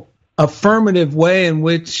wonderful affirmative way in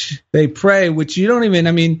which they pray, which you don't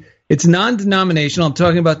even, it's non-denominational. I'm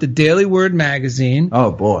talking about the Daily Word magazine.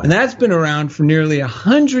 Oh, boy. And that's been around for nearly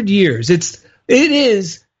 100 years. It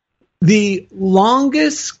is the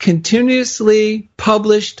longest continuously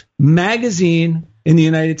published magazine in the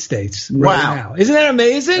United States right now. Isn't that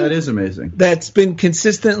amazing? That is amazing. That's been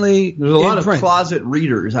consistently There's a lot of print. closet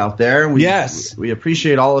readers out there. Yes. We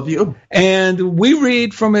appreciate all of you. And we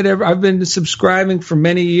read from it. I've been subscribing for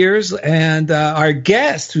many years, and our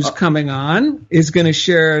guest who's coming on is going to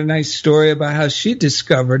share a nice story about how she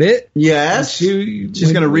discovered it. Yes.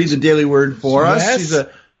 She's going to read the Daily Word for us.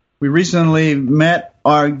 We recently met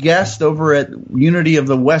our guest over at Unity of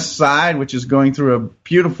the West Side, which is going through a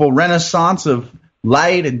beautiful renaissance of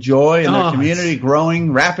light and joy in their community,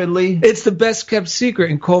 growing rapidly. It's the best kept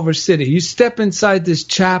secret in Culver City. You step inside this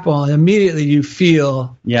chapel and immediately you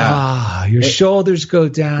feel, your shoulders go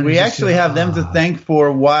down. We actually have them to thank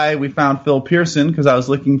for why we found Phil Pearson, because I was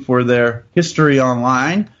looking for their history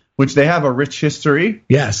online, which they have a rich history.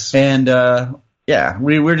 Yes. And,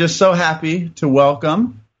 we're just so happy to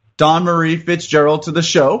welcome Dawn Marie Fitzgerald to the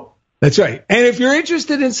show. That's right. And if you're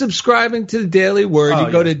interested in subscribing to the Daily Word,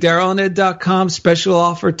 you go to DarylAndEd.com, special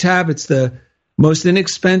offer tab. It's the most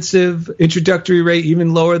inexpensive introductory rate,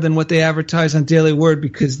 even lower than what they advertise on Daily Word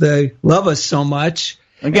because they love us so much.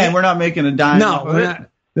 Again, we're not making a dime.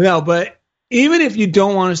 No, but even if you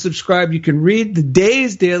don't want to subscribe, you can read the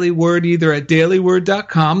day's Daily Word either at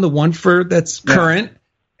dailyword.com, the one that's current,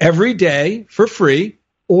 every day for free.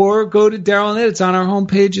 Or go to Daryl and Ed. It's on our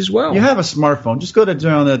homepage as well. You have a smartphone. Just go to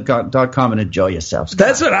DarylAndEd.com and enjoy yourself.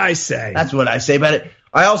 That's what I say. That's what I say. But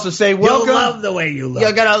I also say, welcome. You'll love the way you look.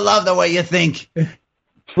 You're going to love the way you think.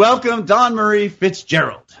 Welcome, Dawn Marie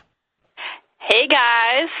Fitzgerald. Hey,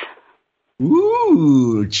 guys.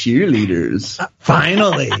 Ooh, cheerleaders.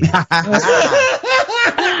 Finally.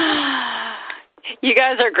 You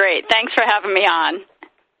guys are great. Thanks for having me on.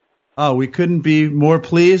 Oh, we couldn't be more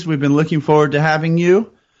pleased. We've been looking forward to having you.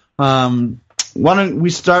 Why don't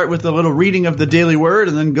we start with a little reading of the Daily Word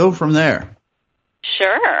and then go from there?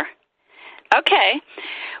 Sure. Okay.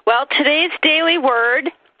 Well, today's Daily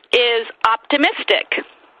Word is optimistic.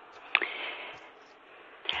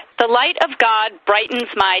 The light of God brightens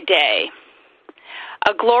my day.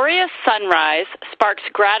 A glorious sunrise sparks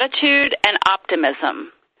gratitude and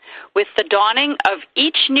optimism. With the dawning of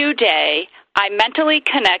each new day, I mentally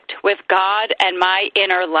connect with God and my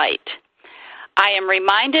inner light. I am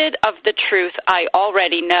reminded of the truth I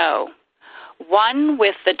already know. One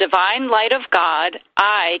with the divine light of God,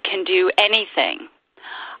 I can do anything.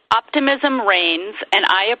 Optimism reigns, and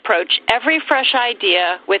I approach every fresh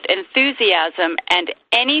idea with enthusiasm and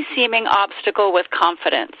any seeming obstacle with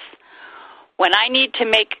confidence. When I need to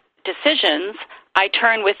make decisions, I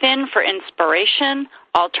turn within for inspiration,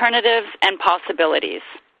 alternatives, and possibilities.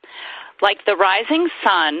 Like the rising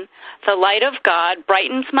sun, the light of God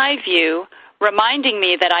brightens my view, reminding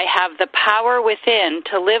me that I have the power within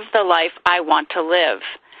to live the life I want to live.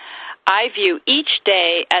 I view each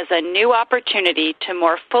day as a new opportunity to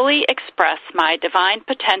more fully express my divine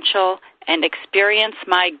potential and experience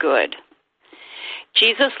my good.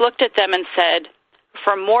 Jesus looked at them and said,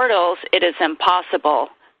 "For mortals it is impossible,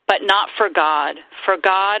 but not for God. For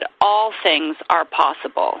God all things are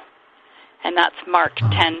possible." And that's Mark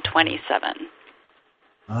 10:27.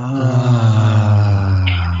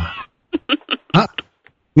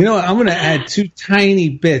 You know what? I'm going to add two tiny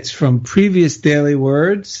bits from previous Daily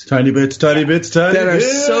Words. Tiny bits. That are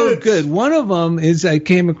so good. One of them is I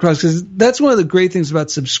came across, because that's one of the great things about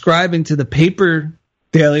subscribing to the paper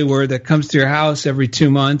Daily Word that comes to your house every 2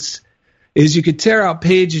 months, is you could tear out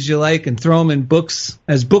pages you like and throw them in books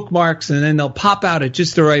as bookmarks, and then they'll pop out at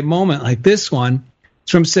just the right moment, like this one.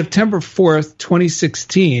 It's from September 4th,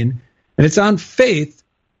 2016, and it's on faith,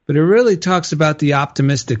 but it really talks about the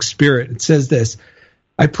optimistic spirit. It says this: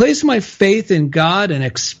 I place my faith in God and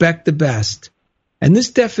expect the best. And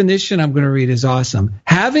this definition I'm going to read is awesome.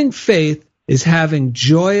 Having faith is having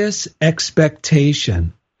joyous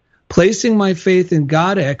expectation. Placing my faith in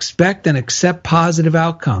God, I expect and accept positive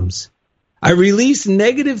outcomes. I release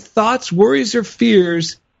negative thoughts, worries, or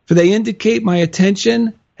fears, for they indicate my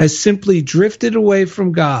attention has simply drifted away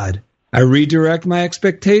from God. I redirect my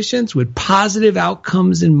expectations with positive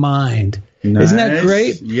outcomes in mind. Nice. Isn't that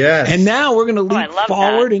great? Yes. And now we're going to leap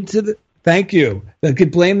forward into the... Thank you. I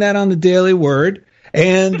could blame that on the Daily Word.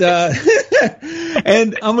 And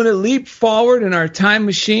and I'm going to leap forward in our time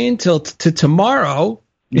machine to tomorrow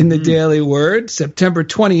in the Daily Word, September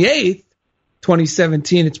 28th,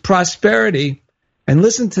 2017. It's prosperity. And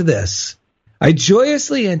listen to this. I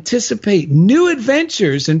joyously anticipate new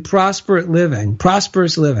adventures in prosperous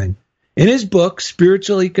living. In his book,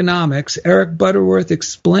 Spiritual Economics, Eric Butterworth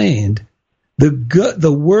explained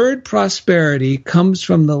the word prosperity comes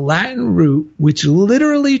from the Latin root, which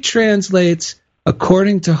literally translates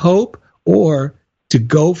according to hope, or to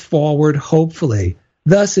go forward hopefully.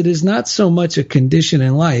 Thus, it is not so much a condition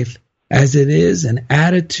in life as it is an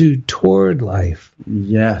attitude toward life.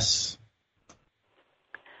 Yes.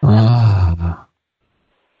 Ah.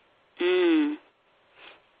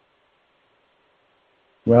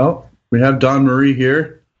 Well, we have Dawn Marie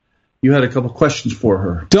here. You had a couple questions for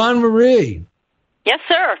her. Dawn Marie. Yes,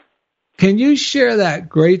 sir. Can you share that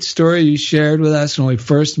great story you shared with us when we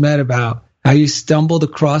first met about how you stumbled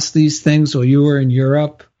across these things while you were in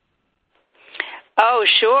Europe? Oh,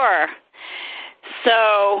 sure.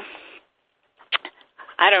 So,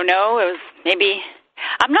 I don't know, it was maybe,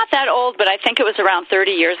 I'm not that old, but I think it was around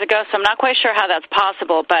 30 years ago, so I'm not quite sure how that's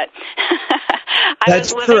possible, but I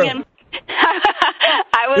was living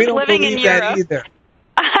in Europe. Either.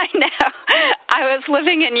 I know. I was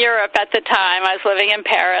living in Europe at the time. I was living in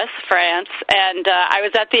Paris, France, and I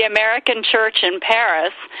was at the American Church in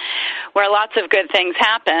Paris, where lots of good things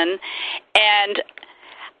happen. And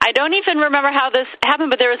I don't even remember how this happened,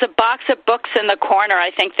 but there was a box of books in the corner.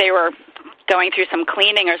 I think they were going through some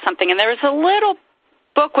cleaning or something, and there was a little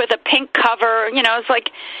book with a pink cover. You know, it's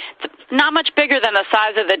like not much bigger than the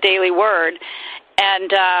size of the Daily Word.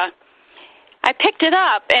 And I picked it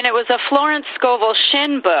up, and it was a Florence Scovel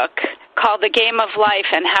Shinn book called The Game of Life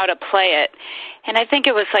and How to Play It. And I think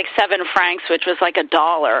it was like 7 francs, which was like $1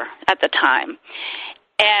 at the time.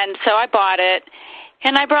 And so I bought it,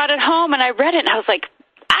 and I brought it home, and I read it, and I was like,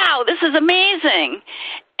 wow, this is amazing.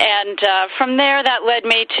 And from there, that led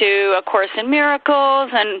me to A Course in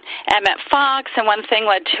Miracles and Emmett Fox, and one thing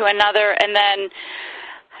led to another. And then,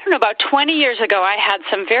 I don't know, about 20 years ago, I had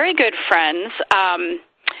some very good friends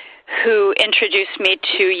who introduced me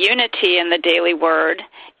to Unity in the Daily Word,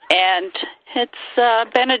 and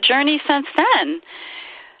it's been a journey since then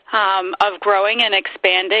of growing and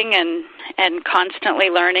expanding and constantly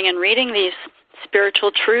learning and reading these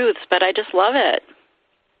spiritual truths, but I just love it.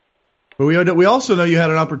 But we also know you had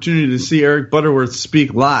an opportunity to see Eric Butterworth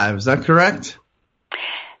speak live. Is that correct?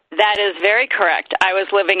 That is very correct. I was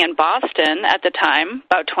living in Boston at the time,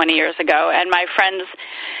 about 20 years ago, and my friends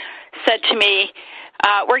said to me,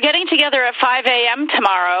 we're getting together at 5 a.m.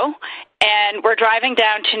 tomorrow, and we're driving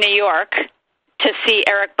down to New York to see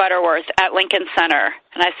Eric Butterworth at Lincoln Center.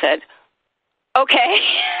 And I said, okay.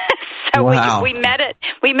 So wow. we met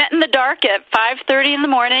in the dark at 5:30 in the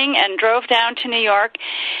morning and drove down to New York,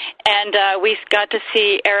 and we got to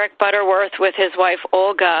see Eric Butterworth with his wife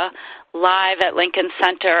Olga live at Lincoln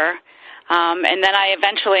Center. And then I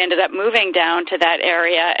eventually ended up moving down to that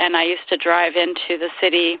area, and I used to drive into the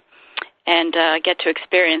city and get to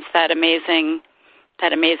experience that amazing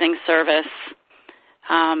service.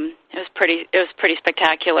 It was pretty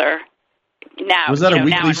spectacular. Now, was that a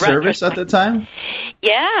weekly service at the time?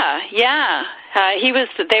 Yeah.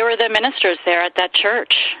 They were the ministers there at that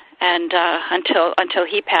church, and until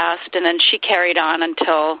he passed, and then she carried on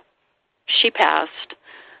until she passed.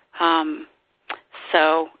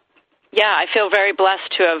 So, yeah, I feel very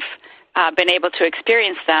blessed to have been able to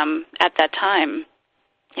experience them at that time.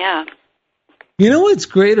 Yeah. You know what's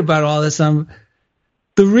great about all this?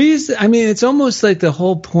 It's almost like the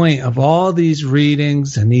whole point of all these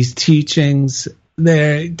readings and these teachings,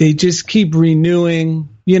 they just keep renewing,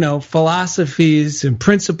 philosophies and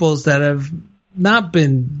principles that have not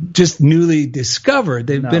been just newly discovered.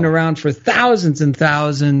 They've been around for thousands and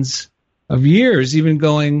thousands of years, even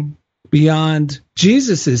going beyond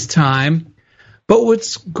Jesus's time. But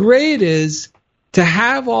what's great is to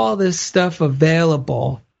have all this stuff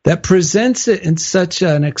available that presents it in such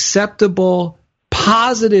an acceptable,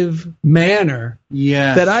 positive manner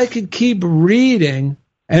that I could keep reading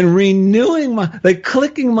and renewing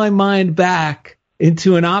clicking my mind back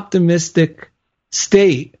into an optimistic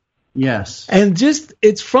state. Yes. And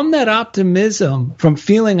it's from that optimism, from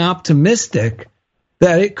feeling optimistic,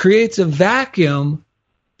 that it creates a vacuum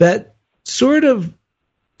that sort of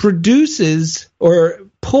produces or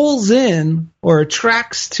pulls in or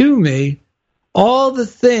attracts to me all the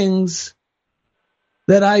things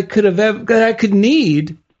that I could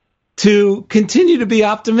need to continue to be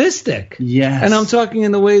optimistic. Yes. And I'm talking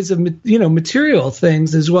in the ways of material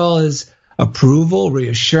things as well as approval,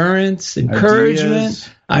 reassurance, encouragement,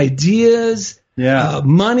 ideas,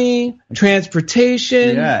 money,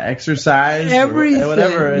 transportation, exercise, everything,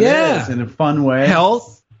 whatever it is, in a fun way,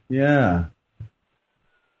 health. Yeah.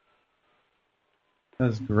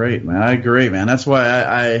 That's great, man. I agree, man. That's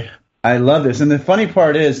why I love this. And the funny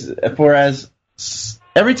part is,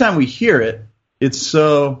 every time we hear it, it's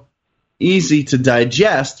so easy to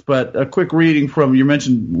digest. But a quick reading from,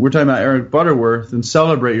 we're talking about Eric Butterworth and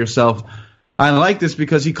Celebrate Yourself. I like this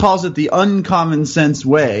because he calls it the uncommon sense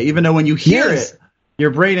way, even though when you hear it,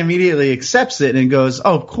 your brain immediately accepts it and goes,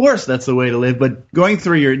 oh, of course that's the way to live. But going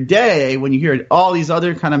through your day, when you hear all these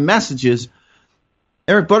other kind of messages,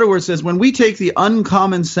 Eric Butterworth says, when we take the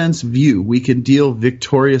uncommon sense view, we can deal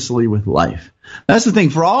victoriously with life. That's the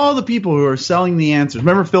thing. For all the people who are selling the answers,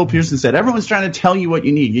 remember Phil Pearson said, everyone's trying to tell you what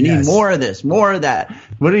you need. You need more of this, more of that.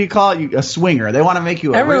 What do you call it? A swinger. They want to make you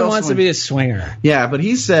a real Everyone wants to be a swinger. Yeah, but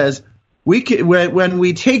he says, when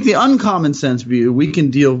we take the uncommon sense view, we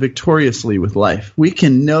can deal victoriously with life. We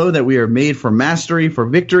can know that we are made for mastery, for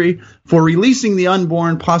victory, for releasing the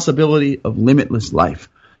unborn possibility of limitless life.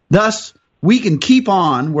 Thus, we can keep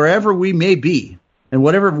on wherever we may be, and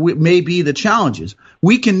whatever may be the challenges.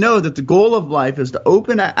 We can know that the goal of life is to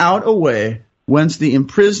open out a way whence the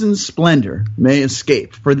imprisoned splendor may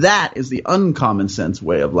escape. For that is the uncommon sense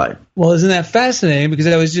way of life. Well, isn't that fascinating? Because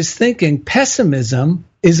I was just thinking pessimism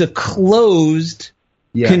is a closed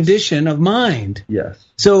condition of mind. Yes.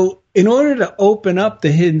 So in order to open up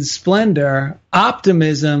the hidden splendor,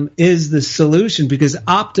 optimism is the solution, because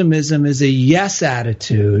optimism is a yes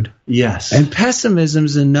attitude. Yes. And pessimism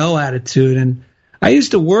is a no attitude. And I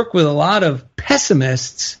used to work with a lot of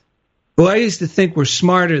pessimists who I used to think were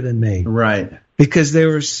smarter than me. Right. Because they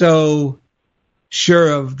were so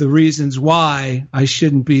sure of the reasons why I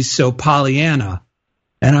shouldn't be so Pollyanna.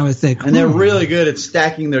 And I would think, and they're really good at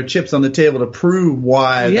stacking their chips on the table to prove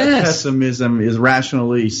why that pessimism is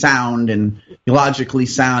rationally sound and logically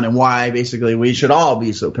sound, and why basically we should all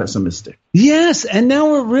be so pessimistic. Yes, and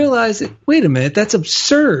now we're realizing, wait a minute, that's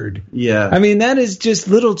absurd. Yeah. I mean, that is just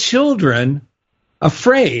little children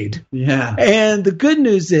afraid. Yeah. And the good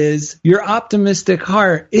news is your optimistic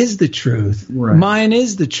heart is the truth. Right. Mine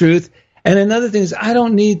is the truth. And another thing is, I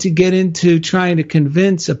don't need to get into trying to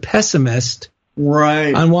convince a pessimist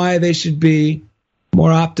on why they should be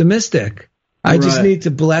more optimistic. I just need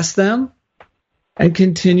to bless them and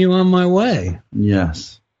continue on my way.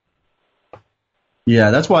 Yes. Yeah,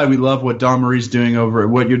 that's why we love what Dawn Marie's doing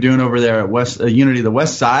what you're doing over there at Unity, the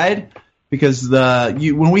West Side, because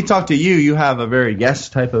when we talk to you, you have a very yes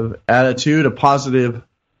type of attitude, a positive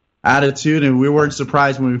attitude, and we weren't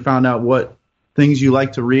surprised when we found out what things you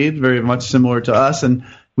like to read, very much similar to us, and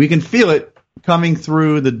we can feel it coming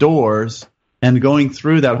through the doors and going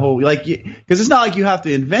through that whole, because it's not like you have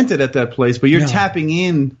to invent it at that place, but you're tapping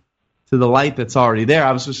in to the light that's already there.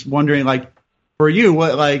 I was just wondering, for you,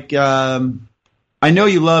 what, I know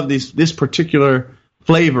you love this particular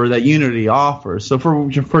flavor that Unity offers. So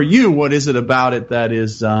for you, what is it about it that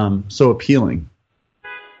is so appealing?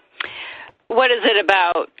 What is it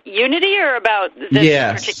about Unity or about this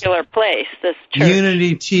particular place, this church?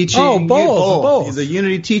 Unity teaching. Oh, both. The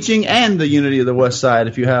Unity teaching and the Unity of the West Side.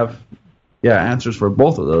 If you have answers for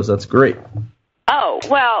both of those, that's great. Oh,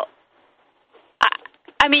 well,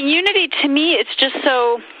 I mean, Unity to me, it's just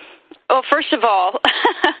so... Well, first of all,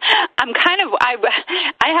 I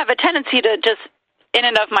have a tendency to just, in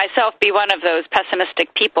and of myself, be one of those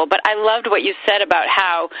pessimistic people. But I loved what you said about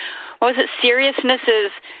how, seriousness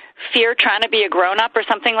is fear trying to be a grown-up or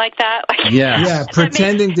something like that?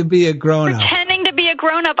 Pretending to be a grown-up. Pretending to be a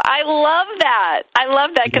grown-up. I love that.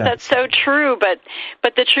 Because that's so true. But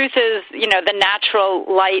the truth is, the natural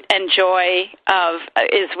light and joy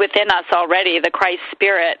is within us already, the Christ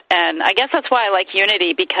Spirit. And I guess that's why I like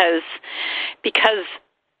Unity, because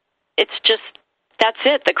it's just, that's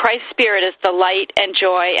it. The Christ Spirit is the light and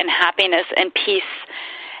joy and happiness and peace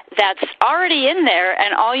that's already in there,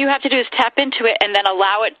 and all you have to do is tap into it and then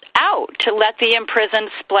allow it out, to let the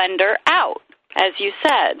imprisoned splendor out, as you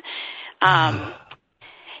said.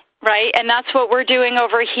 Right? And that's what we're doing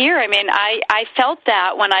over here. I mean, I felt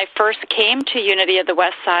that when I first came to Unity of the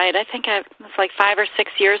West Side. I think it was 5 or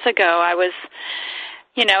 6 years ago. I was,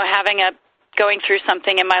 going through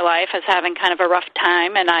something in my life. I was having kind of a rough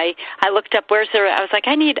time, and I looked up I was like,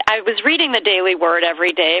 I was reading the Daily Word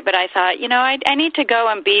every day, but I thought, I need to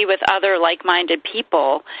go and be with other like-minded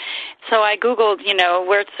people. So I Googled,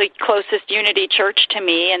 where's the closest Unity church to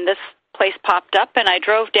me, and this place popped up, and I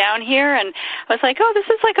drove down here, and I was like, oh, this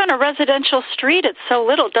is on a residential street. It's so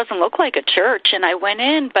little. It doesn't look like a church. And I went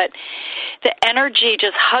in, but the energy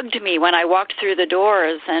just hugged me when I walked through the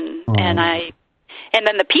doors, and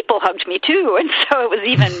then the people hugged me too, and so it was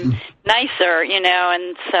even nicer,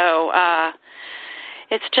 and so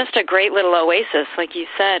it's just a great little oasis, like you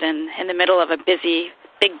said, in the middle of a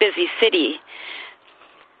big busy city.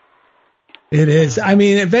 It is. I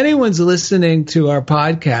mean, if anyone's listening to our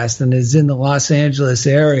podcast and is in the Los Angeles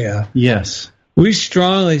area, yes, we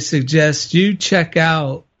strongly suggest you check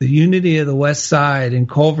out the Unity of the West Side in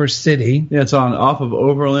Culver City. Yeah, it's off of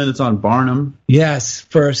Overland. It's on Barnum. Yes,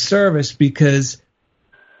 for a service, because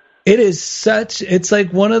it is it's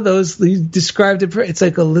like one of those, you described it, it's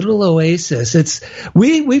like a little oasis.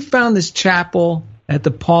 We found this chapel at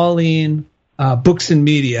the Pauline Books and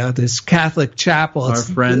Media, this Catholic chapel. Our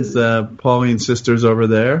friends, the Pauline sisters over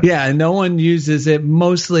there. Yeah, and no one uses it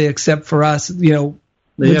mostly except for us,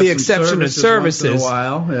 with the exception of services. Once in a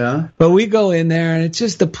while, yeah. But we go in there, and it's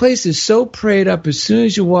just, the place is so prayed up. As soon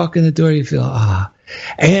as you walk in the door, you feel,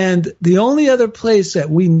 And the only other place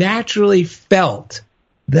that we naturally felt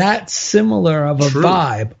that similar of a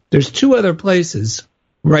vibe, there's two other places,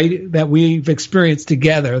 right, that we've experienced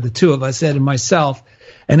together, the two of us, Ed and myself,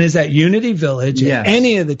 and is at Unity Village. Yes.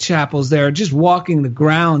 Any of the chapels there, just walking the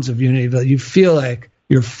grounds of Unity Village, you feel like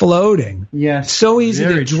you're floating. Yes. So easy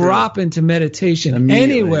to drop into meditation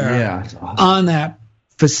anywhere on that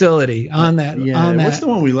facility, on that. What's the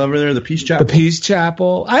one we love over there? The Peace Chapel? The Peace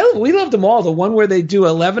Chapel. We loved them all. The one where they do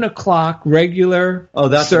 11 o'clock regular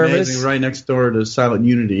that's service. Amazing. Right next door to Silent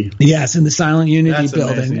Unity. Yes, in the Silent Unity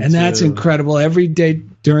building. And that's incredible every day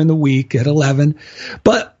during the week at 11.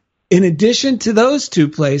 But in addition to those two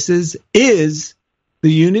places is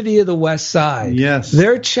the Unity of the West Side. Yes.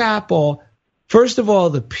 Their chapel, first of all,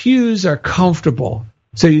 the pews are comfortable.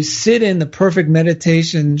 So you sit in the perfect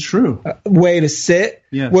meditation way to sit.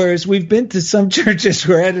 Yes. Whereas we've been to some churches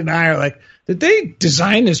where Ed and I are like, did they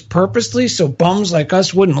design this purposely so bums like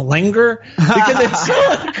us wouldn't linger? Because it's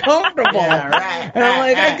so uncomfortable. Yeah, right. And I'm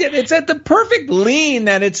like, it's at the perfect lean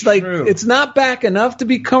that it's like, it's not back enough to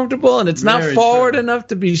be comfortable and it's not forward enough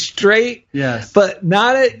to be straight. Yes. But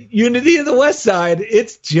not at Unity of the West Side.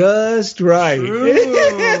 It's just right.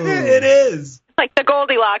 It is. Like the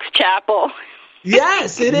Goldilocks Chapel.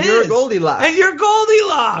 Yes, it is. You're Goldilocks. And you're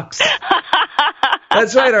Goldilocks.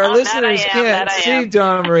 That's right. Our listeners can't see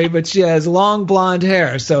Dawn Marie, but she has long blonde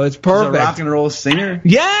hair, so it's perfect. She's a rock and roll singer?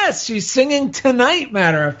 Yes, she's singing tonight,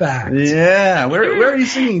 matter of fact. Yeah. Where are you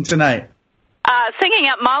singing tonight? Singing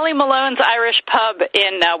at Molly Malone's Irish Pub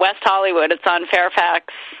in West Hollywood. It's on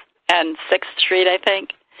Fairfax and 6th Street, I think.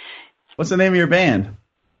 What's the name of your band?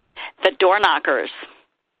 The Door Knockers.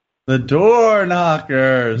 The Door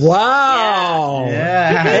Knockers. Wow.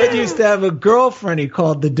 Yeah. Ed used to have a girlfriend he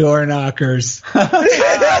called the Door Knockers. Okay, we're going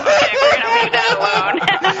to leave that alone.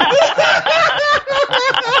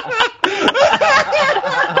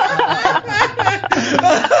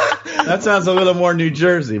 That sounds a little more New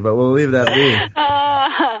Jersey, but we'll leave that be.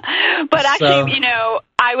 But actually,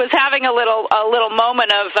 I was having a little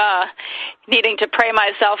moment of needing to pray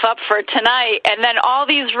myself up for tonight, and then all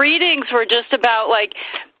these readings were just about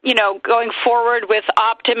going forward with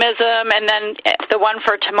optimism, and then the one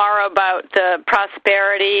for tomorrow about the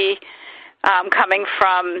prosperity coming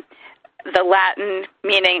from the Latin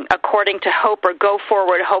meaning according to hope or go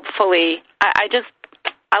forward hopefully.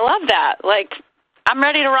 I love that. Like, I'm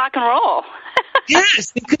ready to rock and roll.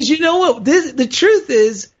 Yes, because you know what? The truth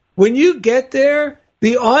is, when you get there,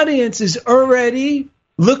 the audience is already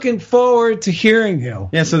looking forward to hearing you.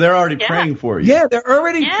 Yeah, so they're already praying for you. Yeah, they're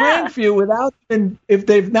already praying for you if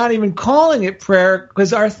they've not even calling it prayer,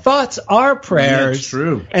 because our thoughts are prayers. That's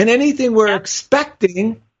true. And anything we're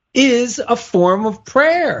expecting is a form of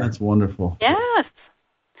prayer. That's wonderful. Yes.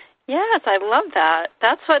 Yes, I love that.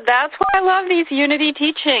 That's why I love these Unity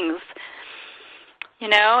teachings.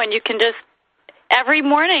 And you can just every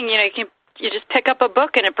morning, you just pick up a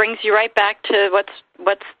book and it brings you right back to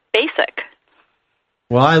what's basic.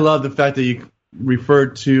 Well, I love the fact that you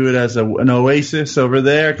referred to it as an oasis over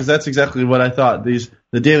there, because that's exactly what I thought.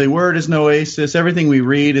 The Daily Word is an oasis. Everything we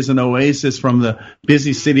read is an oasis from the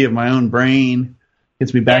busy city of my own brain.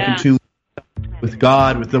 Gets me back in tune with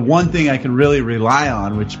God, with the one thing I can really rely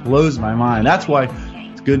on, which blows my mind. That's why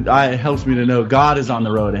it's good. It helps me to know God is on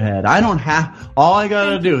the road ahead. All I got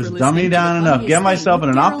to do is dumb me down enough, get myself in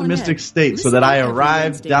an optimistic state so that I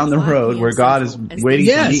arrive down the road where God is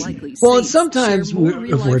waiting for me. Well, and sometimes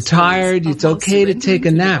if we're tired, it's okay to take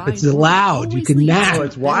a nap. It's allowed. You can nap. Oh,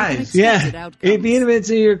 it's wise. Yeah. Even if it's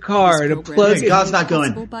in your car, to plug God's not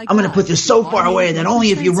going, I'm going to put this so far away that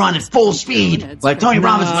only if you run at full speed, like Tony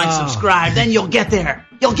Robbins might subscribe, then you'll get there.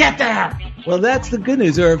 You'll get there. Well, that's the good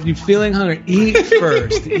news. Or if you're feeling hungry, eat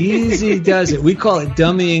first. Easy does it. We call it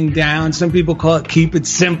dummying down. Some people call it keep it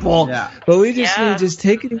simple. Yeah. But we just need to just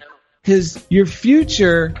take it, because your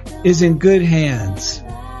future is in good hands.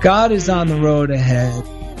 God is on the road ahead.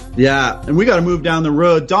 Yeah, and we got to move down the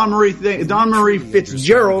road. Dawn Marie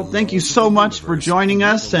Fitzgerald, thank you so much for joining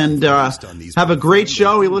us, and have a great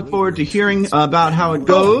show. We look forward to hearing about how it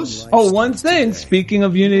goes. Oh, one thing, speaking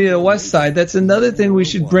of Unity of the West Side, that's another thing we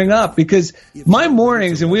should bring up, because my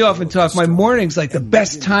mornings, and we often talk, my mornings like the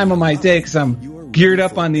best time of my day because I'm geared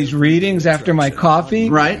up on these readings after my coffee.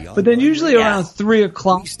 Right. But then usually around 3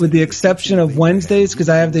 o'clock, with the exception of Wednesdays, because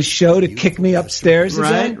I have this show to kick me upstairs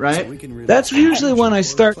again. Right. That's usually when I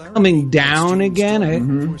start coming down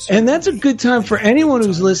again. And that's a good time for anyone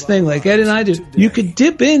who's listening, like Ed and I do. You could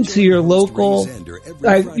dip into your local,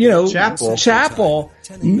 chapel.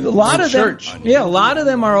 A lot of them, a lot of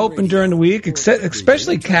them are open during the week,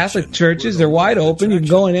 especially Catholic churches. They're wide open. You can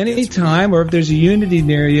go in any time, or if there's a Unity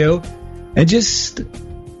near you, and just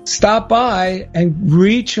stop by and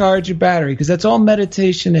recharge your battery, because that's all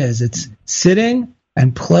meditation is. It's sitting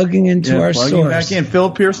and plugging into our source. Back in.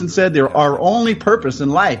 Phil Pearson said our only purpose in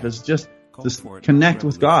life is just to connect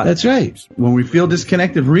with God. That's right. When we feel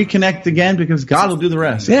disconnected, reconnect again, because God will do the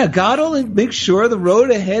rest. Yeah, God will make sure the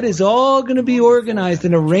road ahead is all going to be organized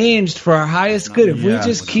and arranged for our highest good if we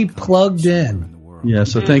just keep plugged in. Yeah,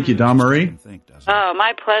 so thank you, Dawn Marie. Oh,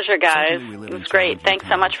 my pleasure, guys. It was great. Thanks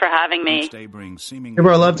so much for having me. Give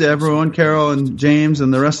our love to everyone, Carol and James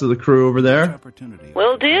and the rest of the crew over there.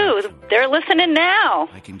 Will do. They're listening now.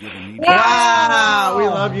 Wow! We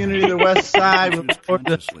love Unity of the West Side. We look forward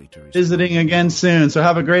to visiting again soon. So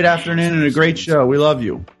have a great afternoon and a great show. We love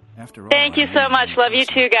you. Thank you so much. Love you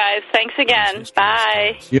too, guys. Thanks again.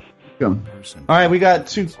 Bye. You're welcome. All right, we got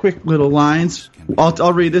 2 quick little lines.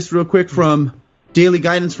 I'll read this real quick from Daily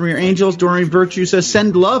Guidance from Your Angels. Doreen Virtue says,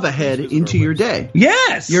 send love ahead into your day.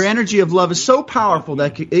 Yes! Your energy of love is so powerful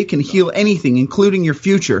that it can heal anything, including your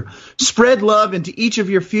future. Spread love into each of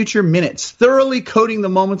your future minutes, thoroughly coating the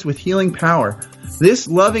moments with healing power. This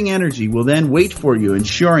loving energy will then wait for you,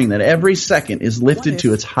 ensuring that every second is lifted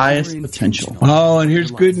to its highest potential. Oh, and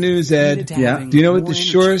here's good news, Ed. Yeah. Do you know what the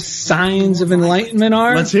surest signs of enlightenment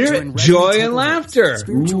are? Let's hear it. Joy and laughter.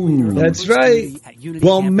 Ooh. That's right.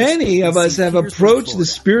 While many of us have approached the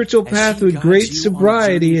spiritual path with great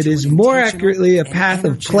sobriety, it is more accurately a path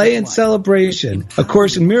of play and celebration. A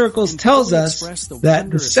Course in Miracles tells us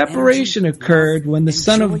that the separation occurred when the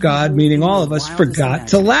Son of God, meaning all of us, forgot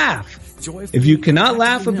to laugh. If you cannot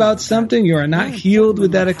laugh about something, you are not healed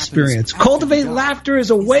with that experience. Cultivate laughter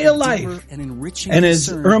as a way of life. And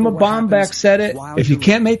as Irma Bombeck said it, if you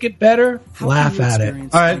can't make it better, laugh at it. All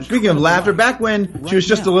right, speaking of laughter, back when she was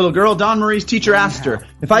just a little girl, Dawn Marie's teacher asked her,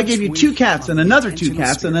 if I gave you 2 cats and another 2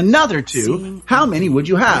 cats and another 2, how many would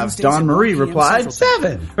you have? Dawn Marie replied,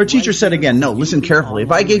 7. Her teacher said again, no, listen carefully.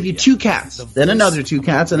 If I gave you 2 cats, then another 2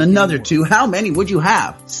 cats and another 2, how many would you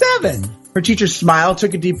have? 7. Her teacher smiled,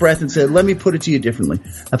 took a deep breath, and said, let me put it to you differently.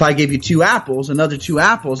 If I gave you 2 apples, another 2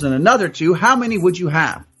 apples, and another 2, how many would you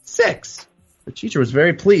have? 6. The teacher was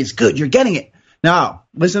very pleased. Good, you're getting it. Now,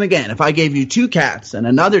 listen again. If I gave you 2 cats, and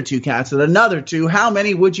another 2 cats, and another 2, how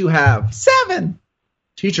many would you have? 7.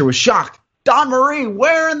 Teacher was shocked. Dawn Marie,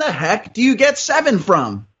 where in the heck do you get 7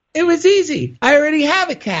 from? It was easy. I already have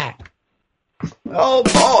a cat. Oh,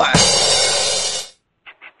 boy.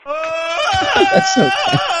 That's so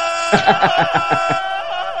funny.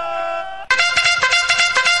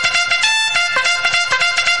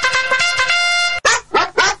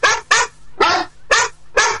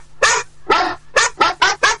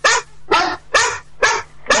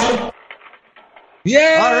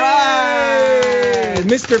 Yay! All right!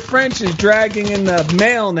 Mr. French is dragging in the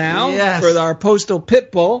mail now for our postal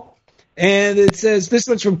pit bull. And it says, this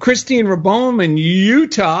one's from Christine Robom in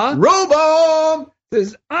Utah. Robom!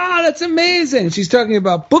 Says, that's amazing. She's talking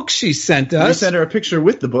about books she sent us. You sent her a picture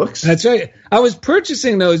with the books. That's right. I was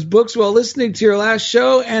purchasing those books while listening to your last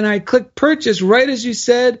show, and I clicked purchase right as you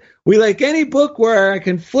said. We like any book where I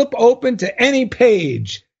can flip open to any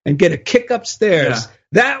page and get a kick upstairs. Yeah.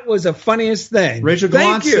 That was the funniest thing. Rachel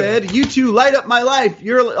Gallant said, you two light up my life.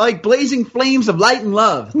 You're like blazing flames of light and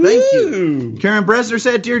love. Thank you. Karen Bresner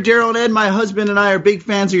said, Dear Daryl and Ed, my husband and I are big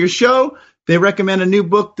fans of your show. They recommend a new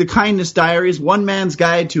book, The Kindness Diaries, One Man's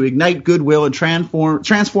Guide to Ignite Goodwill and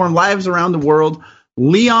Transform Lives Around the World.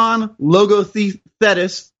 Leon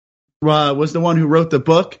Logothetis was the one who wrote the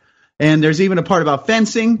book. And there's even a part about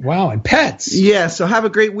fencing. Wow, and pets. Yeah, so have a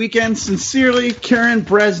great weekend. Sincerely, Karen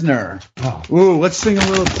Bresner. Oh. Ooh, let's sing a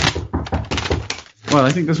little. Well,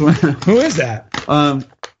 I think this one. Who is that?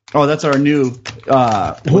 That's our new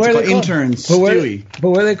intern, Stewie. But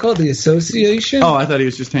what are they called? The association? Oh, I thought he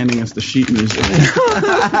was just handing us the sheet music.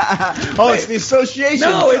 It's the association.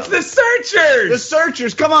 No, it's the Searchers. The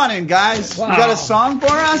Searchers. Come on in, guys. Wow. You got a song for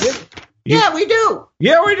us? Yeah, we do.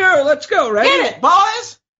 Yeah, we do. Let's go, right? Get it,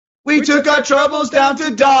 boys. We took our troubles down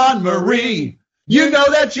to Dawn Marie. You know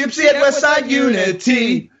that gypsy at Westside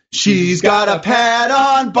Unity. She's got a pad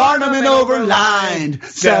on, Barnum and overlined,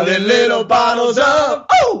 selling little bottles of,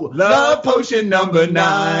 Love Potion number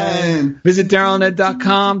 9. Visit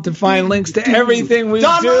DarylNed.com to find links to everything we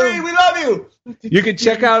Dawn do. Marie, we love you. You can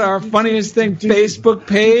check out our Funniest Thing Facebook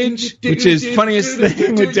page, which is Funniest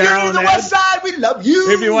Thing with Daryl and the Ed. West Side, we love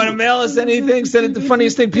you. If you want to mail us anything, send it to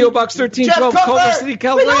Funniest Thing, P.O. Box 1312, Culver City,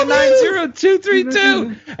 California,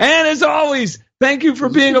 90232. And as always, thank you for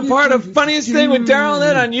being a part of Funniest Thing with Daryl and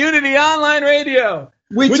Ed on Unity Online Radio.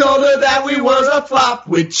 We told her that we was a flop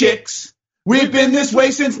with chicks. We've been this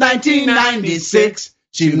way since 1996.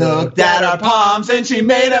 She looked at our palms and she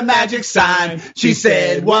made a magic sign. She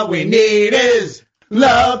said, what we need is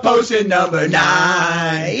Love Potion number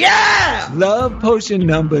 9. Yeah! Love Potion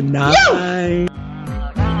number 9. Eddie,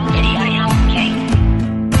 are you okay?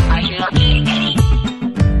 Are you okay, Eddie?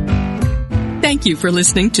 Thank you for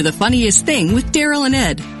listening to The Funniest Thing with Daryl and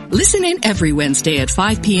Ed. Listen in every Wednesday at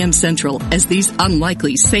 5 p.m. Central as these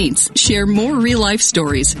unlikely saints share more real-life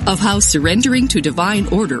stories of how surrendering to divine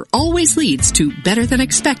order always leads to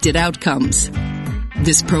better-than-expected outcomes.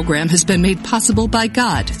 This program has been made possible by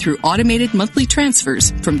God through automated monthly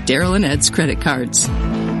transfers from Daryl and Ed's credit cards. You've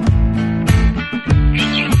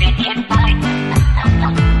been hit by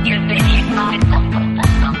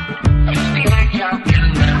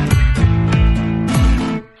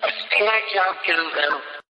a spiritual guru.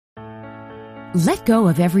 Let go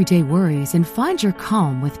of everyday worries and find your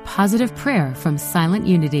calm with positive prayer from Silent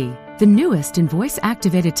Unity, the newest in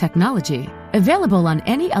voice-activated technology, available on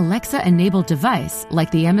any Alexa-enabled device like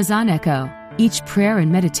the Amazon Echo. Each prayer and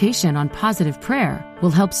meditation on positive prayer will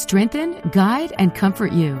help strengthen, guide, and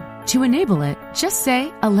comfort you. To enable it, just say,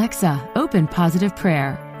 Alexa, open positive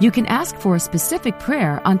prayer. You can ask for a specific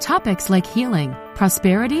prayer on topics like healing,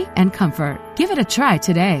 prosperity, and comfort. Give it a try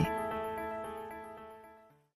today.